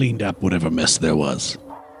 We cleaned up whatever mess there was.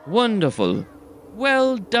 Wonderful.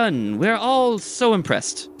 Well done. We're all so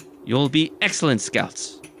impressed. You'll be excellent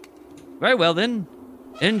scouts. Very well, then.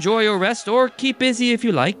 Enjoy your rest, or keep busy if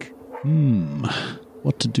you like.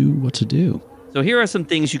 What to do? So here are some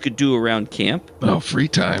things you could do around camp. Oh, free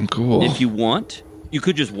time. Cool. If you want, you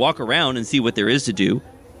could just walk around and see what there is to do.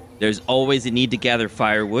 There's always a need to gather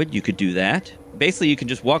firewood. You could do that. Basically, you can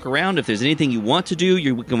just walk around. If there's anything you want to do,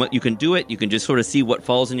 you can do it. You can just sort of see what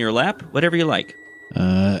falls in your lap, whatever you like.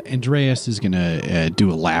 Andreas is going to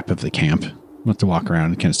do a lap of the camp. Want to walk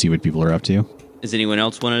around and kind of see what people are up to. Does anyone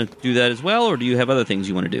else want to do that as well, or do you have other things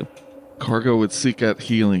you want to do? Korgo would seek out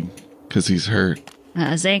healing because he's hurt.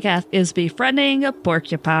 Xankath is befriending a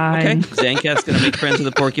porcupine. Okay, Xankath's going to make friends with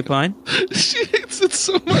a porcupine. She hates it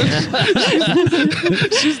so much.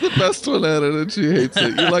 She's the best one at it, and she hates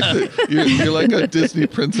it. You're like a Disney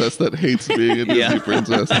princess that hates being a Disney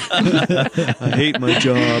princess. I hate my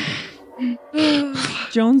job.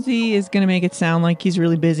 Jonesy is going to make it sound like he's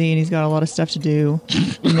really busy and he's got a lot of stuff to do.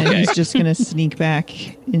 And then he's just going to sneak back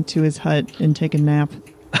into his hut and take a nap.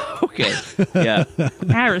 Okay, yeah.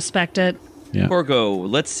 I respect it. Yeah.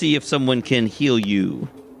 Korgo, let's see if someone can heal you.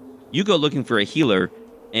 You go looking for a healer,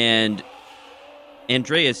 and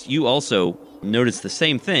Andreas, you also notice the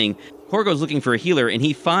same thing. Korgo's looking for a healer, and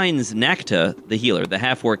he finds Nakta, the healer, the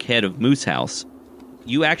half-orc head of Moos House.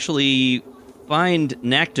 You actually find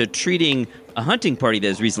Nakta treating a hunting party that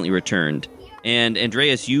has recently returned. And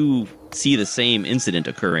Andreas, you see the same incident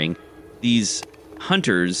occurring. These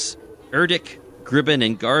hunters, Erdik, Gribbin,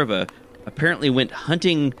 and Garva, apparently went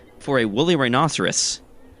hunting for a woolly rhinoceros,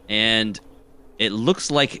 and it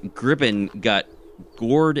looks like Gribbin got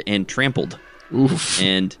gored and trampled. Oof.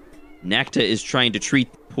 And Nakta is trying to treat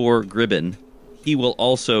poor Gribbin. He will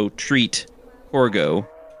also treat Korgo.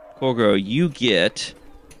 Korgo, you get...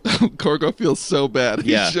 Korgo feels so bad.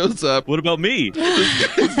 He shows up. What about me?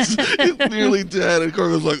 He's nearly dead, and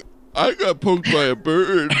Korgo's like, I got poked by a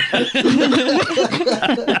bird.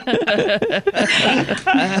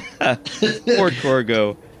 Poor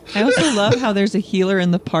Korgo. I also love how there's a healer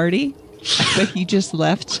in the party, but he just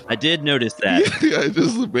left. I did notice that. Yeah, it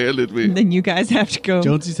just abandoned me. And then you guys have to go.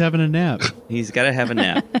 Jonesy's having a nap. He's got to have a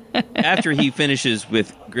nap. After he finishes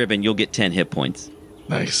with Gribbin, you'll get 10 hit points.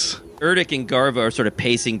 Nice. Erdik and Garva are sort of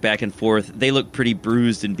pacing back and forth. They look pretty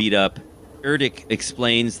bruised and beat up. Erdik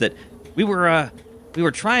explains that we were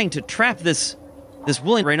trying to trap this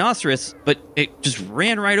woolly rhinoceros, but it just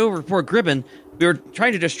ran right over poor Gribbin. We were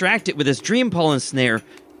trying to distract it with this dream pollen snare.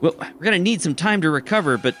 Well, we're going to need some time to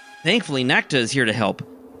recover, but thankfully Nakta is here to help.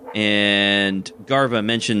 And Garva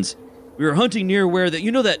mentions, we were hunting near where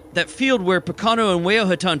that field where Picano and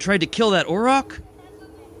Weohatan tried to kill that Auroch?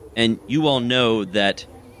 And you all know that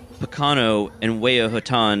Picano and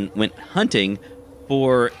Weohatan went hunting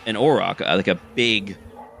for an Auroch, like a big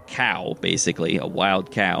cow, basically, a wild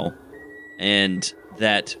cow. And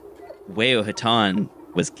that Weohatan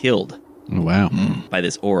was killed. Oh, wow. By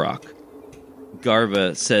this Auroch.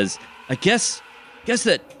 Garva says, I guess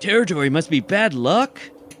that territory must be bad luck.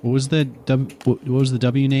 What was the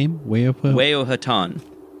W name? Weohatan.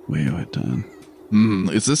 Weohatan.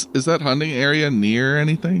 Is that hunting area near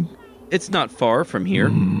anything? It's not far from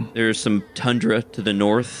here. There's some tundra to the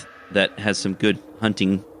north that has some good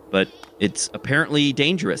hunting, but it's apparently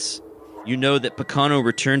dangerous. You know that Picano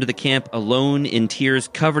returned to the camp alone in tears,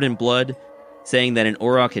 covered in blood, saying that an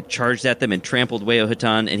Auroch had charged at them and trampled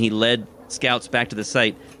Weohatan, and he led scouts back to the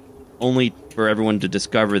site, only for everyone to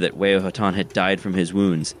discover that Weohatan had died from his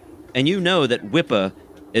wounds. And you know that Wippa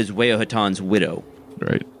is Weohatan's widow.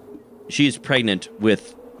 Right. She's pregnant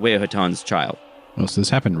with Weohatan's child. Oh, so this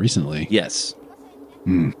happened recently. Yes.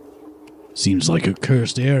 Seems like a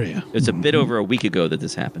cursed area. It's a bit over a week ago that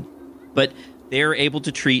this happened. But they're able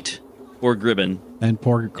to treat poor Gribben. And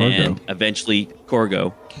poor Korgo. And eventually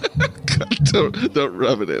Korgo. Don't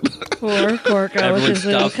rub it in. Poor Korgo with Everyone his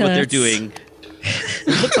little stops what they're cuts. doing.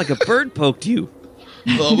 It looks like a bird poked you.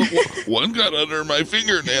 Oh, but one got under my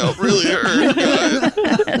fingernail. It really hurt,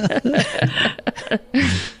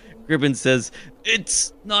 guys. Gribben says,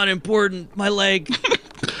 "It's not important. My leg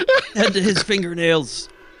and his fingernails."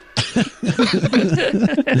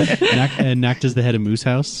 Nact is the head of Moos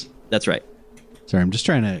House. That's right. Sorry, I'm just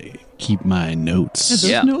trying to keep my notes. Those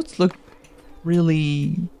Yeah. notes look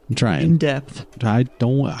really I'm trying. in depth.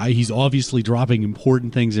 He's obviously dropping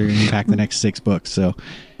important things that are going to impact the next 6 books, so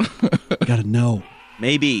gotta know.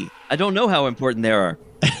 Maybe. I don't know how important they are.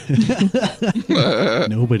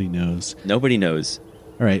 Nobody knows. Nobody knows.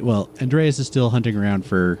 All right, well, Andreas is still hunting around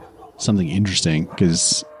for something interesting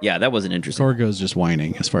because Yeah, that wasn't interesting. Korgo's just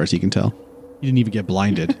whining as far as he can tell. He didn't even get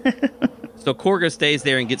blinded. So Korgo stays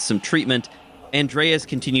there and gets some treatment. Andreas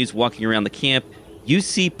continues walking around the camp. You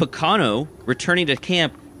see Picano returning to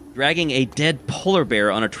camp, dragging a dead polar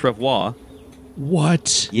bear on a travois.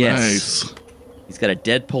 What? Yes. Nice. He's got a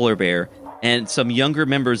dead polar bear, and some younger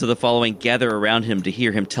members of the following gather around him to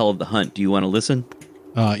hear him tell of the hunt. Do you want to listen?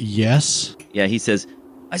 Yes. Yeah, he says,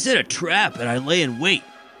 "I set a trap and I lay in wait,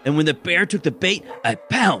 and when the bear took the bait, I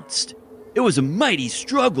pounced. It was a mighty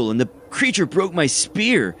struggle, and the creature broke my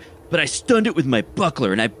spear, but I stunned it with my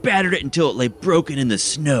buckler, and I battered it until it lay broken in the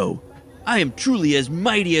snow. I am truly as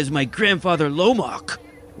mighty as my grandfather Lomok."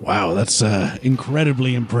 Wow, that's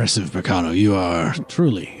incredibly impressive, Picano. You are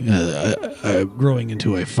truly growing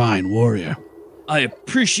into a fine warrior. "I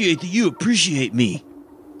appreciate that you appreciate me."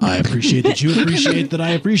 I appreciate that you appreciate that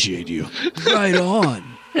I appreciate you. "Right on."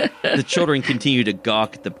 The children continue to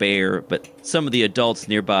gawk at the bear, but some of the adults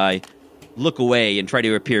nearby look away and try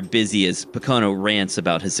to appear busy as Picano rants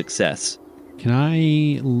about his success. Can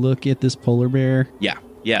I look at this polar bear?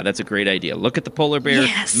 Yeah, that's a great idea. Look at the polar bear.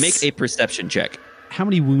 Yes. Make a perception check. How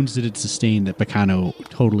many wounds did it sustain that Picano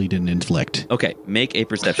totally didn't inflict? Okay, make a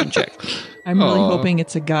perception check. I'm really hoping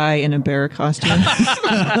it's a guy in a bear costume.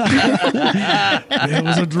 It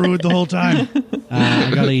was a druid the whole time.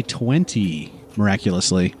 I got a 20,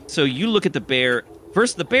 miraculously. So you look at the bear.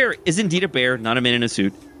 First, the bear is indeed a bear, not a man in a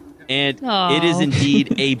suit. And Aw. it is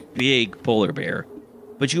indeed a big polar bear.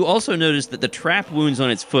 But you also notice that the trap wounds on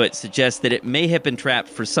its foot suggest that it may have been trapped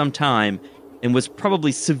for some time and was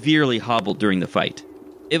probably severely hobbled during the fight.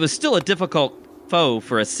 It was still a difficult foe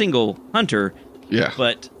for a single hunter, Yeah.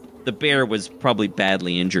 but the bear was probably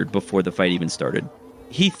badly injured before the fight even started.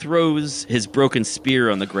 He throws his broken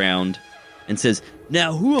spear on the ground and says,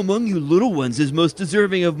 "Now who among you little ones is most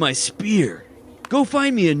deserving of my spear? Go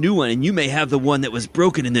find me a new one, and you may have the one that was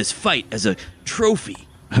broken in this fight as a trophy."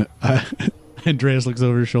 Andreas looks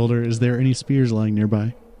over his shoulder. Is there any spears lying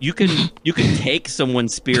nearby? You can take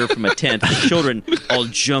someone's spear from a tent. The children all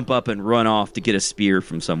jump up and run off to get a spear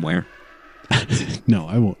from somewhere. No,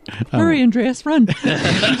 I won't. Hurry, Andreas, run. I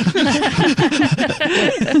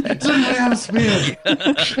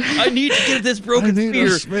need to get this broken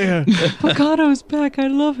spear. Picano's back. I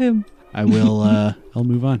love him. I will. I'll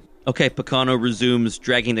move on. Okay, Picano resumes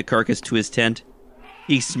dragging the carcass to his tent.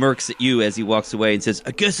 He smirks at you as he walks away and says,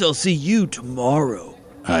 "I guess I'll see you tomorrow."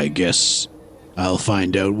 I guess I'll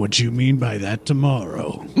find out what you mean by that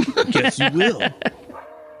tomorrow. Guess you will.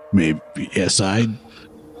 Maybe, yes, I...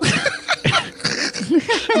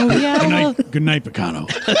 Oh, yeah. Well, Good night, Picano.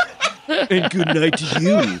 And good night to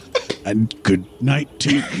you. And good night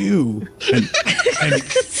to you. And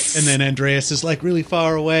then Andreas is like really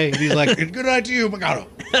far away. And he's like, "Good night to you, Picano."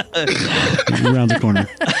 Around the corner.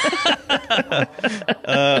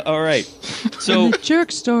 All right. So the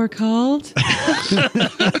jerk store called.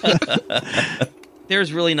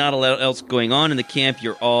 there's really not a lot else going on in the camp.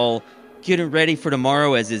 You're all getting ready for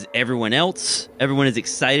tomorrow, as is everyone else. Everyone is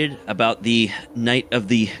excited about the night of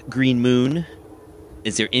the green moon.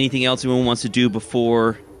 Is there anything else anyone wants to do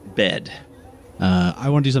before bed? I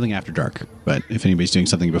want to do something after dark, but if anybody's doing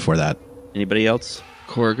something before that. Anybody else?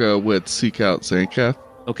 Korgo would seek out Xankath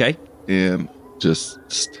Okay. and just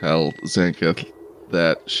tell Xankath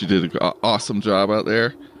that she did an awesome job out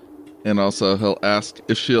there. And also he'll ask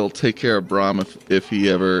if she'll take care of Brahm if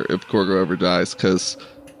Korgo ever dies, because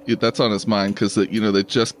that's on his mind, because they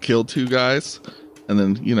just killed 2 guys, and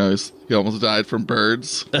then he almost died from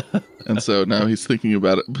birds, and so now he's thinking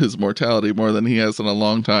about his mortality more than he has in a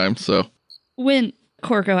long time. So When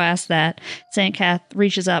Korgo asks that, Xankath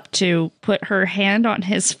reaches up to put her hand on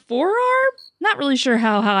his forearm. Not really sure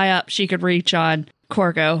how high up she could reach on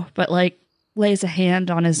Korgo, but lays a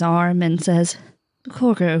hand on his arm and says,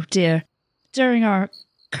 Korgo, dear, during our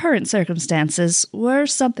current circumstances, were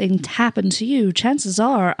something to happen to you, chances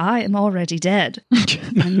are I am already dead.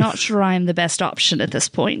 I'm not sure I am the best option at this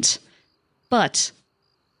point. But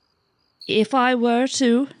if I were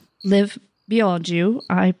to live beyond you,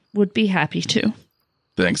 I would be happy to.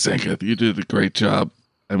 Thanks, Xankath. You did a great job.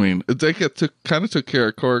 I mean, Xankath took care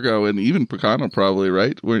of Korgo and even Picano probably,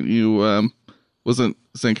 right? Weren't you, wasn't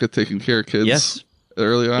Xankath taking care of kids Yes.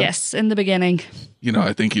 early on? Yes, in the beginning. You know,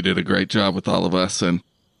 I think you did a great job with all of us, and,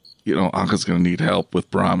 you know, Anka's going to need help with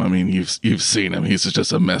Brahm. I mean, you've seen him. He's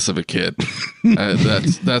just a mess of a kid.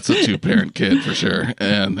 That's a two-parent kid for sure.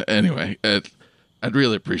 And anyway, I'd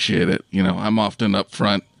really appreciate it. You know, I'm often up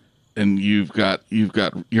front, and you've got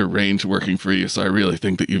your range working for you, so I really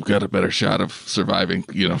think that you've got a better shot of surviving,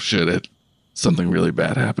 you know, should something really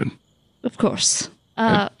bad happen. Of course.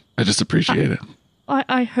 I just appreciate it.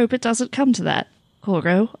 I hope it doesn't come to that,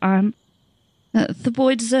 Korgo. The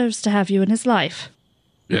boy deserves to have you in his life.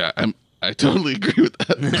 Yeah, I totally agree with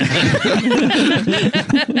that.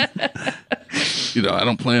 You know, I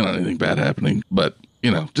don't plan on anything bad happening, but,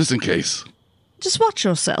 you know, just in case. Just watch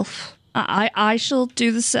yourself. I shall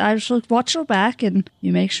do this. I shall watch your back, and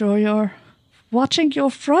you make sure you're watching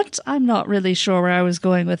your front. I'm not really sure where I was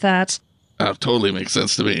going with that. Totally makes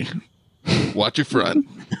sense to me. Watch your front.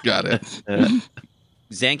 Got it.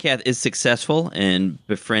 Xankath is successful in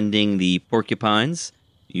befriending the porcupines.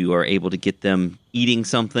 You are able to get them eating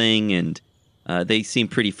something, and they seem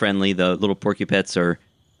pretty friendly. The little porcupets are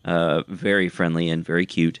very friendly and very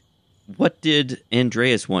cute. What did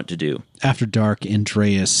Andreas want to do? After dark,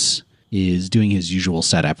 Andreas is doing his usual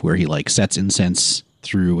setup where he sets incense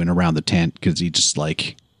through and around the tent because he just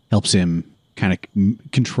helps him kind of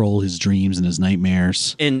control his dreams and his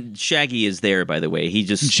nightmares. And Shaggy is there, by the way.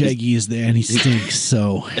 Shaggy is there and he stinks,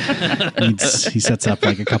 so he sets up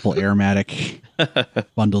a couple aromatic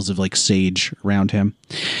bundles of sage around him.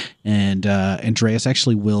 And Andreas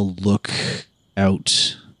actually will look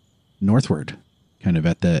out northward, kind of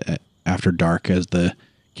after dark as the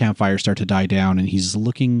campfires start to die down, and he's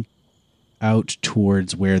looking out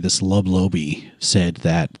towards where this Lublobi said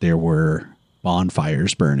that there were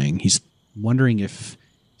bonfires burning. He's wondering he's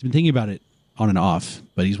been thinking about it on and off,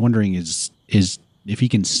 but he's wondering is if he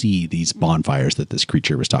can see these bonfires that this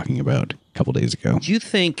creature was talking about a couple days ago. Do you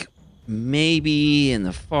think maybe in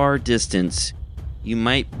the far distance you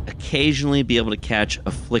might occasionally be able to catch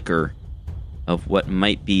a flicker of what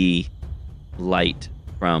might be light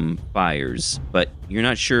from fires, but you're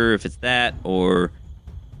not sure if it's that or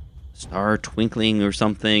star twinkling or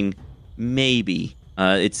something? Maybe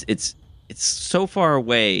it's so far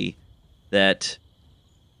away that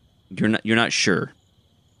you're not sure.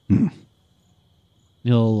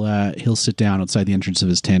 He'll sit down outside the entrance of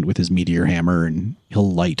his tent with his meteor hammer, and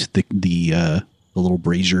he'll light the little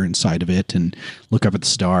brazier inside of it and look up at the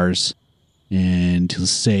stars, and he'll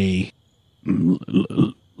say,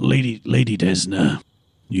 Lady Desna,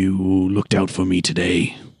 you looked out for me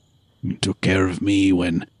today. You took care of me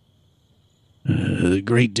when the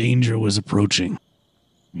great danger was approaching.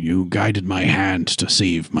 You guided my hand to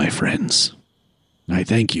save my friends. I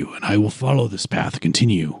thank you, and I will follow this path,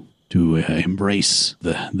 continue to embrace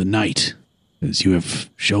the night, as you have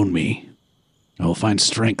shown me. I will find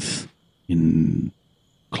strength in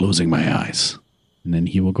closing my eyes. And then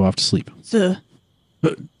he will go off to sleep. Sir.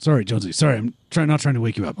 Sorry, Jonesy. Sorry, I'm not trying to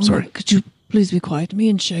wake you up. Oh, sorry. Could you please be quiet? Me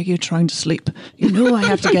and Shaggy are trying to sleep. You know I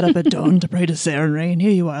have to get up at dawn to pray to Sarenrae, and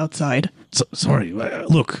here you are outside. Sorry.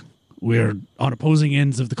 Look, we're on opposing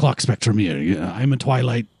ends of the clock spectrum here. I'm a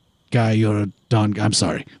Twilight guy. You're a Dawn guy. I'm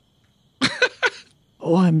sorry.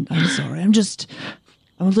 Oh, I'm sorry. I'm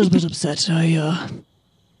a little bit upset. I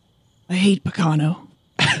hate Picano.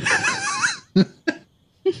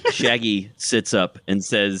 Shaggy sits up and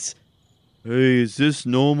says, "Hey, is this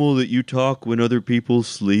normal that you talk when other people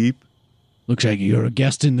sleep?" Look, Shaggy, you're a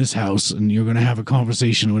guest in this house, and you're going to have a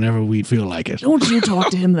conversation whenever we feel like it. Don't you talk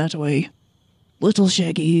to him that way. Little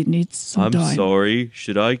Shaggy needs some time. I'm sorry.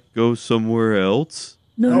 Should I go somewhere else?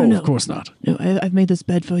 No. Of course not. No, I've made this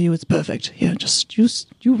bed for you. It's perfect. Here, just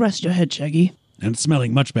you rest your head, Shaggy. And it's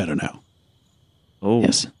smelling much better now. Oh,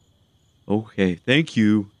 Yes, okay. Thank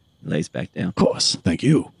you. Lays back down. Of course. Thank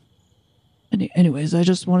you. Anyways, I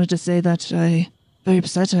just wanted to say that I'm very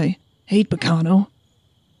upset. I hate Picano,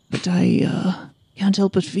 but I can't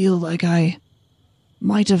help but feel like I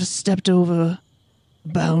might have stepped over a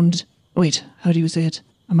bound. Wait, how do you say it?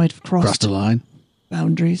 I might have crossed Crossed a line.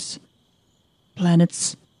 boundaries.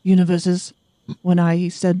 planets, universes, when I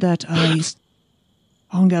said that I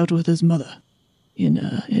hung out with his mother in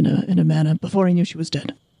a manner before I knew she was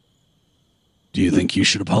dead. Do you think you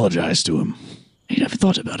should apologize to him? I never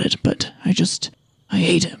thought about it, but I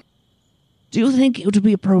hate him. Do you think it would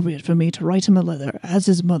be appropriate for me to write him a letter as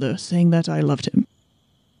his mother saying that I loved him?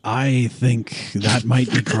 I think that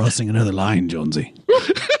might be crossing another line, Jonesy.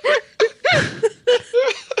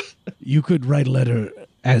 You could write a letter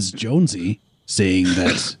as Jonesy saying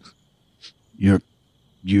that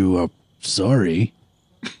you are sorry.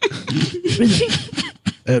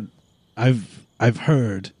 I've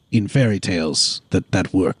heard in fairy tales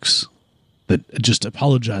that works. That just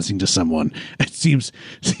apologizing to someone, it seems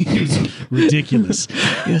ridiculous.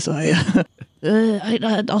 Yes, I'll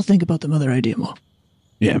think about the mother idea more.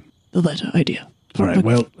 Yeah. The letter idea. All right,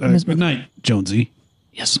 well, good night, Jonesy.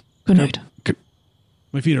 Yes, good night.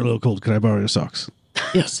 My feet are a little cold. Could I borrow your socks?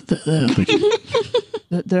 Yes,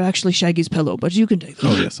 they're actually Shaggy's pillow, but you can take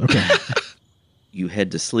them. Oh, yes, okay. You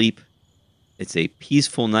head to sleep. It's a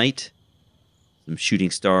peaceful night. Some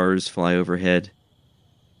shooting stars fly overhead.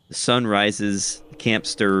 The sun rises, the camp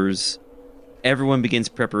stirs. Everyone begins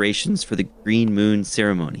preparations for the Green Moon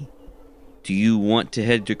ceremony. Do you want to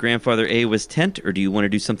head to Grandfather Eiwa's tent, or do you want to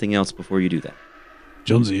do something else before you do that?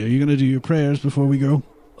 Jonesy, are you going to do your prayers before we go?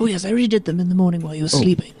 Oh, yes, I already did them in the morning while you were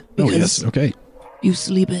sleeping. Oh, yes, okay. You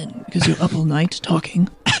sleep in because you're up all night talking.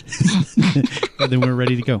 And then we're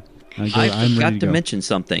ready to go. I forgot to mention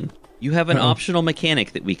something. You have an optional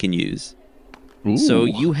mechanic that we can use. Ooh. So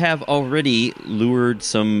you have already lured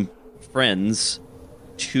some friends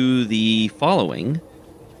to the following.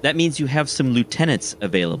 That means you have some lieutenants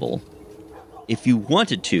available. If you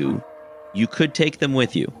wanted to, you could take them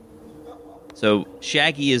with you. So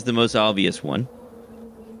Shaggy is the most obvious one.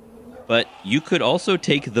 But you could also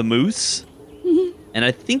take the Moos. And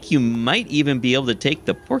I think you might even be able to take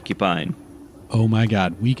the Porcupine. Oh my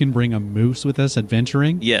god, we can bring a moose with us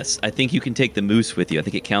adventuring? Yes, I think you can take the Moose with you. I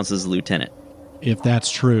think it counts as a lieutenant. If that's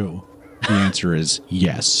true, the answer is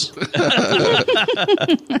yes.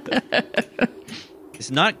 It's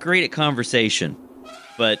not great at conversation,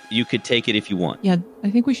 but you could take it if you want. Yeah, I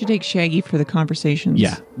think we should take Shaggy for the conversations.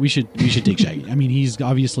 Yeah, we should take Shaggy. I mean, he's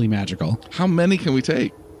obviously magical. How many can we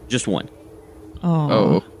take? Just one.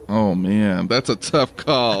 Oh man, that's a tough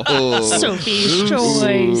call. Oh. Sophie's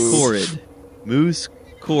choice. Corrid. Moose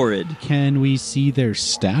Corrid. Can we see their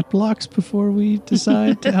stat blocks before we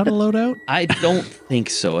decide how to load out? I don't think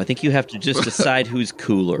so. I think you have to just decide who's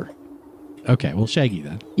cooler. Okay, well, Shaggy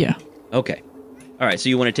then. Yeah. Okay. All right, so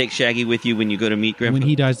you want to take Shaggy with you when you go to meet Grandpa? When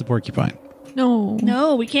he dies, the porcupine.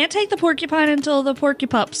 No, we can't take the porcupine until the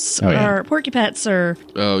porcupets are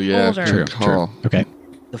Oh yeah, older. good call. Okay.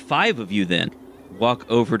 The five of you then walk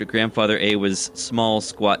over to Grandfather Eiwa's small,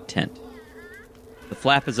 squat tent. The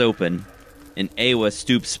flap is open, and Eiwa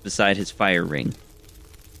stoops beside his fire ring.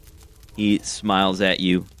 He smiles at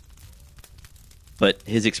you, but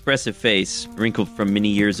his expressive face, wrinkled from many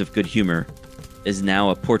years of good humor, is now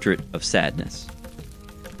a portrait of sadness.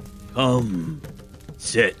 "Come,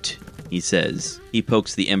 sit," he says. He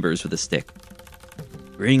pokes the embers with a stick.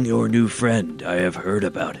 "Bring your new friend. I have heard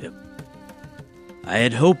about him. I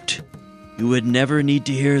had hoped you would never need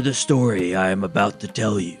to hear the story I am about to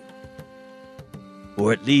tell you.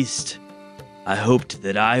 Or at least, I hoped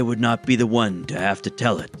that I would not be the one to have to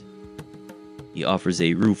tell it." He offers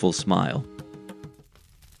a rueful smile.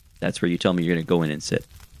 That's where you tell me you're going to go in and sit.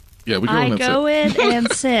 Yeah, we go in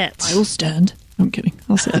and sit. I will stand. I'm kidding.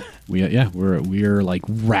 I'll sit. We're like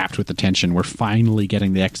wrapped with attention. We're finally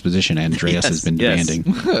getting the exposition Andreas has been demanding.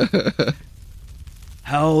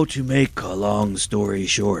 How to make a long story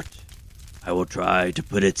short, I will try to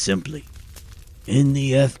put it simply. In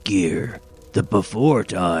the F-Gear, the before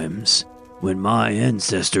times, when my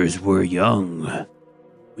ancestors were young,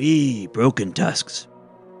 we Broken Tusks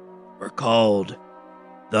were called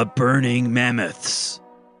the Burning Mammoths.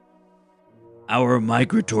 Our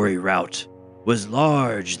migratory route was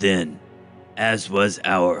large then, as was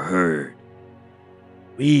our herd.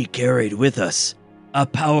 We carried with us a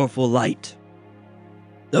powerful light,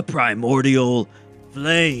 the primordial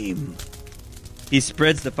flame. He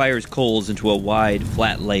spreads the fire's coals into a wide,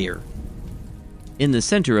 flat layer. In the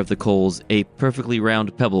center of the coals, a perfectly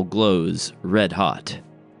round pebble glows, red hot.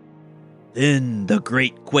 Then the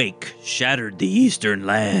great quake shattered the eastern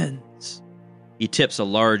lands. He tips a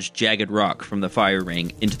large, jagged rock from the fire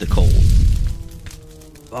ring into the coals.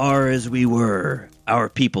 Far as we were, our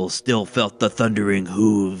people still felt the thundering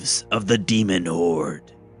hooves of the demon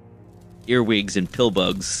horde. Earwigs and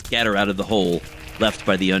pillbugs scatter out of the hole left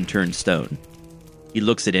by the unturned stone. He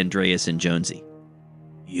looks at Andreas and Jonesy.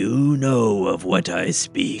 You know of what I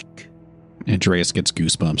speak. Andreas gets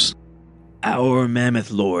goosebumps. Our mammoth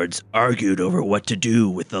lords argued over what to do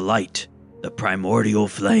with the light, the primordial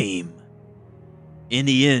flame. In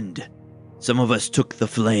the end, some of us took the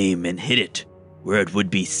flame and hid it where it would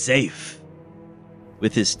be safe.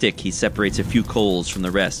 With his stick, he separates a few coals from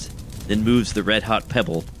the rest, then moves the red-hot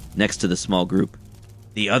pebble next to the small group.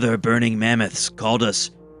 The other burning mammoths called us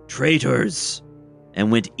traitors and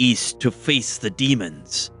went east to face the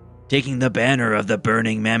demons, taking the banner of the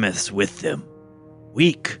burning mammoths with them.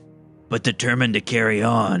 Weak, but determined to carry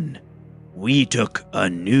on, we took a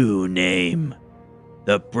new name,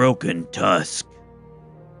 the Broken Tusk.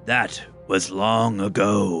 That was long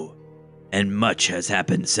ago, and much has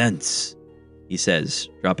happened since, he says,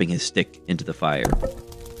 dropping his stick into the fire.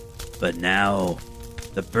 But now,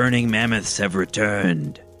 the burning mammoths have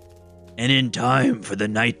returned, and in time for the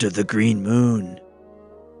night of the green moon.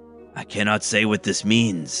 I cannot say what this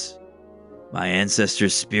means. My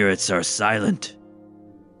ancestors' spirits are silent,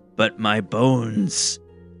 but my bones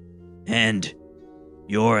and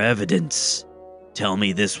your evidence tell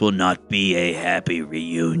me this will not be a happy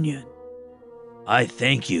reunion. I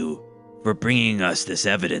thank you for bringing us this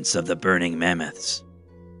evidence of the burning mammoths.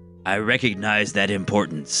 I recognize that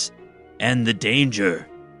importance and the danger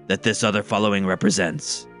that this other following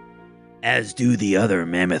represents, as do the other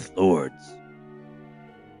mammoth lords.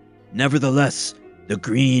 Nevertheless, the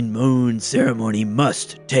Green Moon ceremony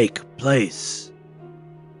must take place.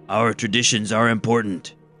 Our traditions are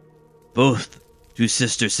important, both to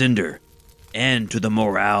Sister Cinder and to the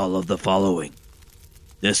morale of the following.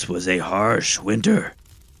 This was a harsh winter,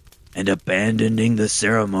 and abandoning the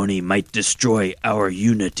ceremony might destroy our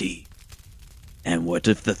unity. And what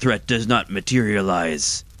if the threat does not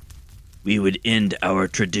materialize? We would end our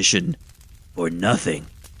tradition for nothing.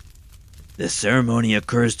 The ceremony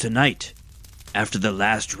occurs tonight, after the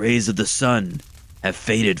last rays of the sun have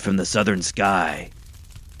faded from the southern sky.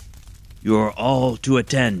 You are all to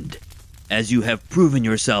attend, as you have proven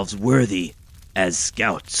yourselves worthy as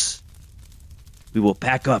scouts. We will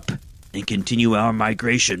pack up and continue our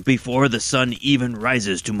migration before the sun even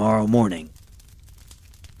rises tomorrow morning.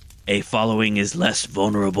 A following is less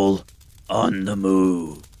vulnerable on the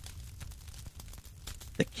move.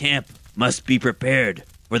 The camp must be prepared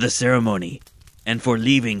for the ceremony and for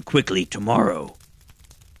leaving quickly tomorrow.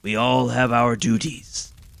 We all have our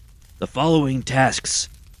duties. The following tasks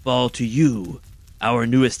fall to you, our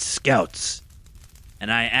newest scouts, and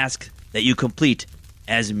I ask that you complete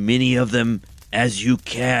as many of them as you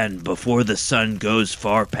can before the sun goes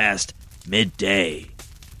far past midday.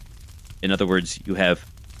 In other words, you have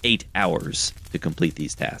 8 hours to complete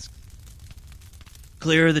these tasks.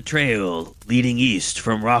 Clear the trail leading east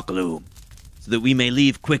from Rockloom, so that we may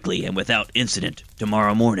leave quickly and without incident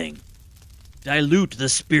tomorrow morning. Dilute the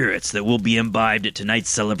spirits that will be imbibed at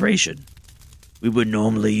tonight's celebration. We would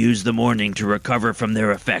normally use the morning to recover from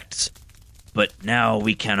their effects, but now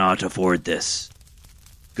we cannot afford this.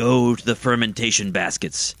 Go to the fermentation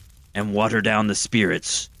baskets and water down the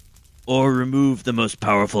spirits, or remove the most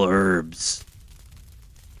powerful herbs.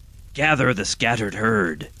 Gather the scattered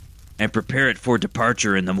herd and prepare it for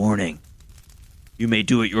departure in the morning. You may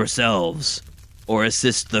do it yourselves, or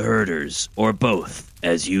assist the herders, or both,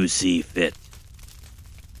 as you see fit.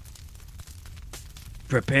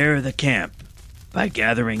 Prepare the camp by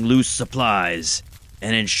gathering loose supplies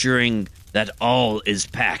and ensuring that all is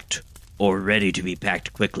packed or ready to be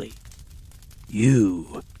packed quickly.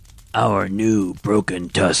 You, our new Broken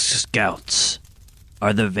Tusk scouts,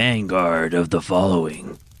 are the vanguard of the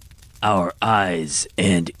following, our eyes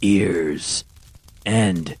and ears,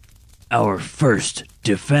 and our first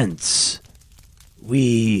defense.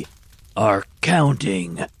 We are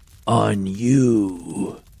counting on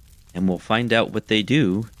you. And we'll find out what they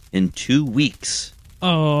do in 2 weeks.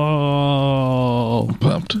 Oh. I'm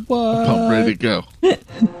pumped. I'm pumped, ready to go.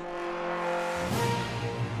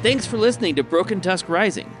 Thanks for listening to Broken Tusk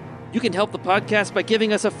Rising. You can help the podcast by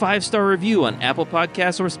giving us a 5-star review on Apple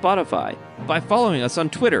Podcasts or Spotify, by following us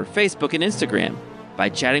on Twitter, Facebook, and Instagram, by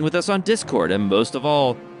chatting with us on Discord, and most of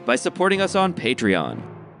all, by supporting us on Patreon.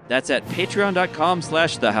 That's at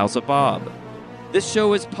patreon.com/thehouseofbob. This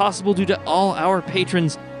show is possible due to all our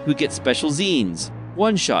patrons who get special zines,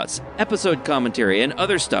 one-shots, episode commentary, and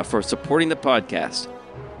other stuff for supporting the podcast.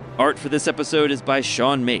 Art for this episode is by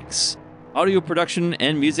Shaun Makes. Audio production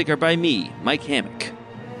and music are by me, Mike Hammock.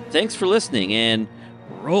 Thanks for listening, and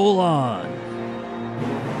roll on!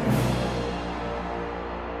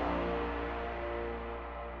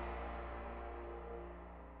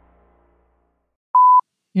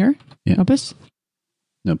 Here? Yeah. Help us?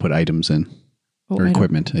 No, put items in. Oh, Or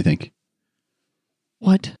equipment, I think.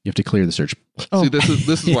 What? You have to clear the search. Oh. See, this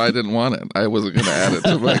is why I didn't want it. I wasn't going to add it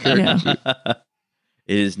to my character sheet.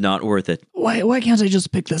 It is not worth it. Why can't I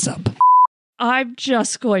just pick this up? I'm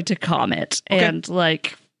just going to comment Okay. and,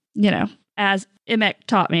 like, as Emek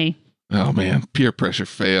taught me. Oh man, peer pressure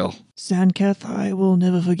fail. Xankath, I will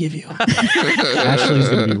never forgive you. Ashley's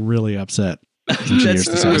going to be really upset when she hears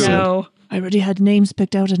this true. episode. No. I already had names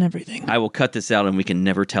picked out and everything. I will cut this out and we can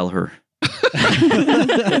never tell her.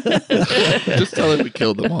 Just tell her we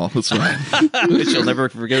killed them all. It's fine. She'll never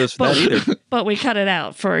forgive us for that either. But we cut it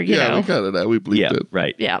out for, you Yeah, know. we got it out. We bleeped Yeah, it.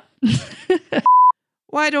 right. Yeah.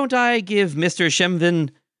 Why don't I give Mr. Shemvin...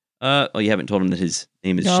 you haven't told him that his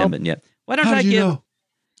name is No. Shemvin yet. Why don't How I do you give...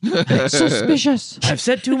 know? Suspicious. I've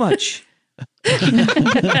said too much.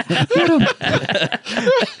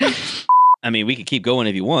 I mean, we could keep going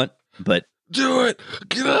if you want, but... Do it.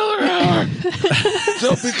 Get out of there.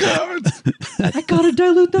 Don't be cowards. I gotta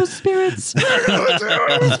dilute those spirits.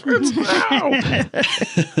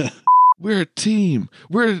 We're a team.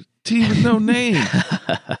 We're a team with no name.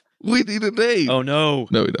 We need a name. Oh, no.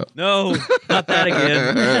 No, we don't. No, not that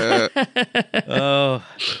again. Oh.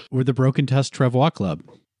 We're the Broken Tusk Travois Club.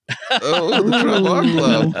 Oh, the Trevor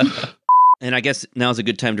Club. And I guess now's a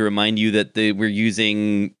good time to remind you that we're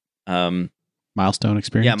using... Milestone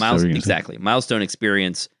experience. Yeah, Is that what you're gonna say? exactly. Milestone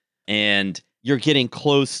experience. And you're getting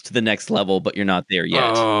close to the next level, but you're not there yet.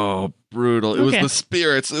 Oh, brutal. It was Okay. the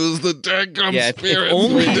spirits. It was the daggum Yeah, if spirits.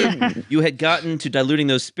 only you had gotten to diluting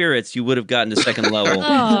those spirits, you would have gotten to second level.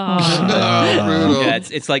 Oh, brutal. Yeah,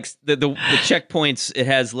 it's like the checkpoints it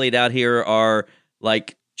has laid out here are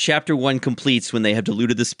like chapter 1 completes when they have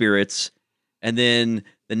diluted the spirits, and then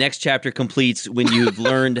the next chapter completes when you've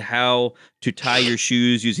learned how to tie your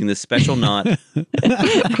shoes using this special knot. Yeah.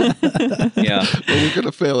 Well, we're going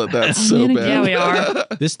to fail at that so man, bad. yeah, we are.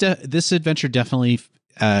 This adventure definitely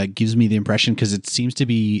gives me the impression, because it seems to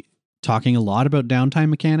be talking a lot about downtime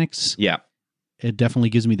mechanics. Yeah. It definitely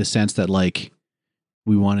gives me the sense that, like,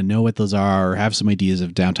 we want to know what those are, or have some ideas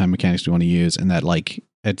of downtime mechanics we want to use, and that, like,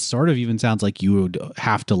 it sort of even sounds like you would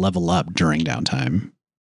have to level up during downtime.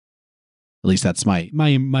 At least that's my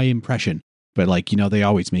impression. But, like, they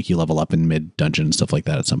always make you level up in mid dungeon and stuff like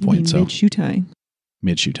that at some point. So Mid-shoe tying.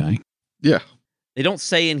 mid shoe tying. Yeah. They don't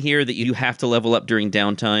say in here that you have to level up during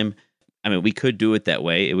downtime. I mean, we could do it that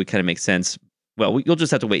way. It would kind of make sense. Well, you'll just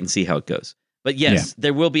have to wait and see how it goes. But yes,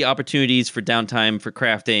 there will be opportunities for downtime, for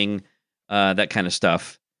crafting, that kind of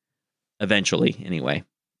stuff. Eventually, anyway.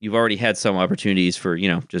 You've already had some opportunities for,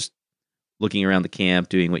 just looking around the camp,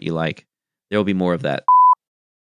 doing what you like. There will be more of that.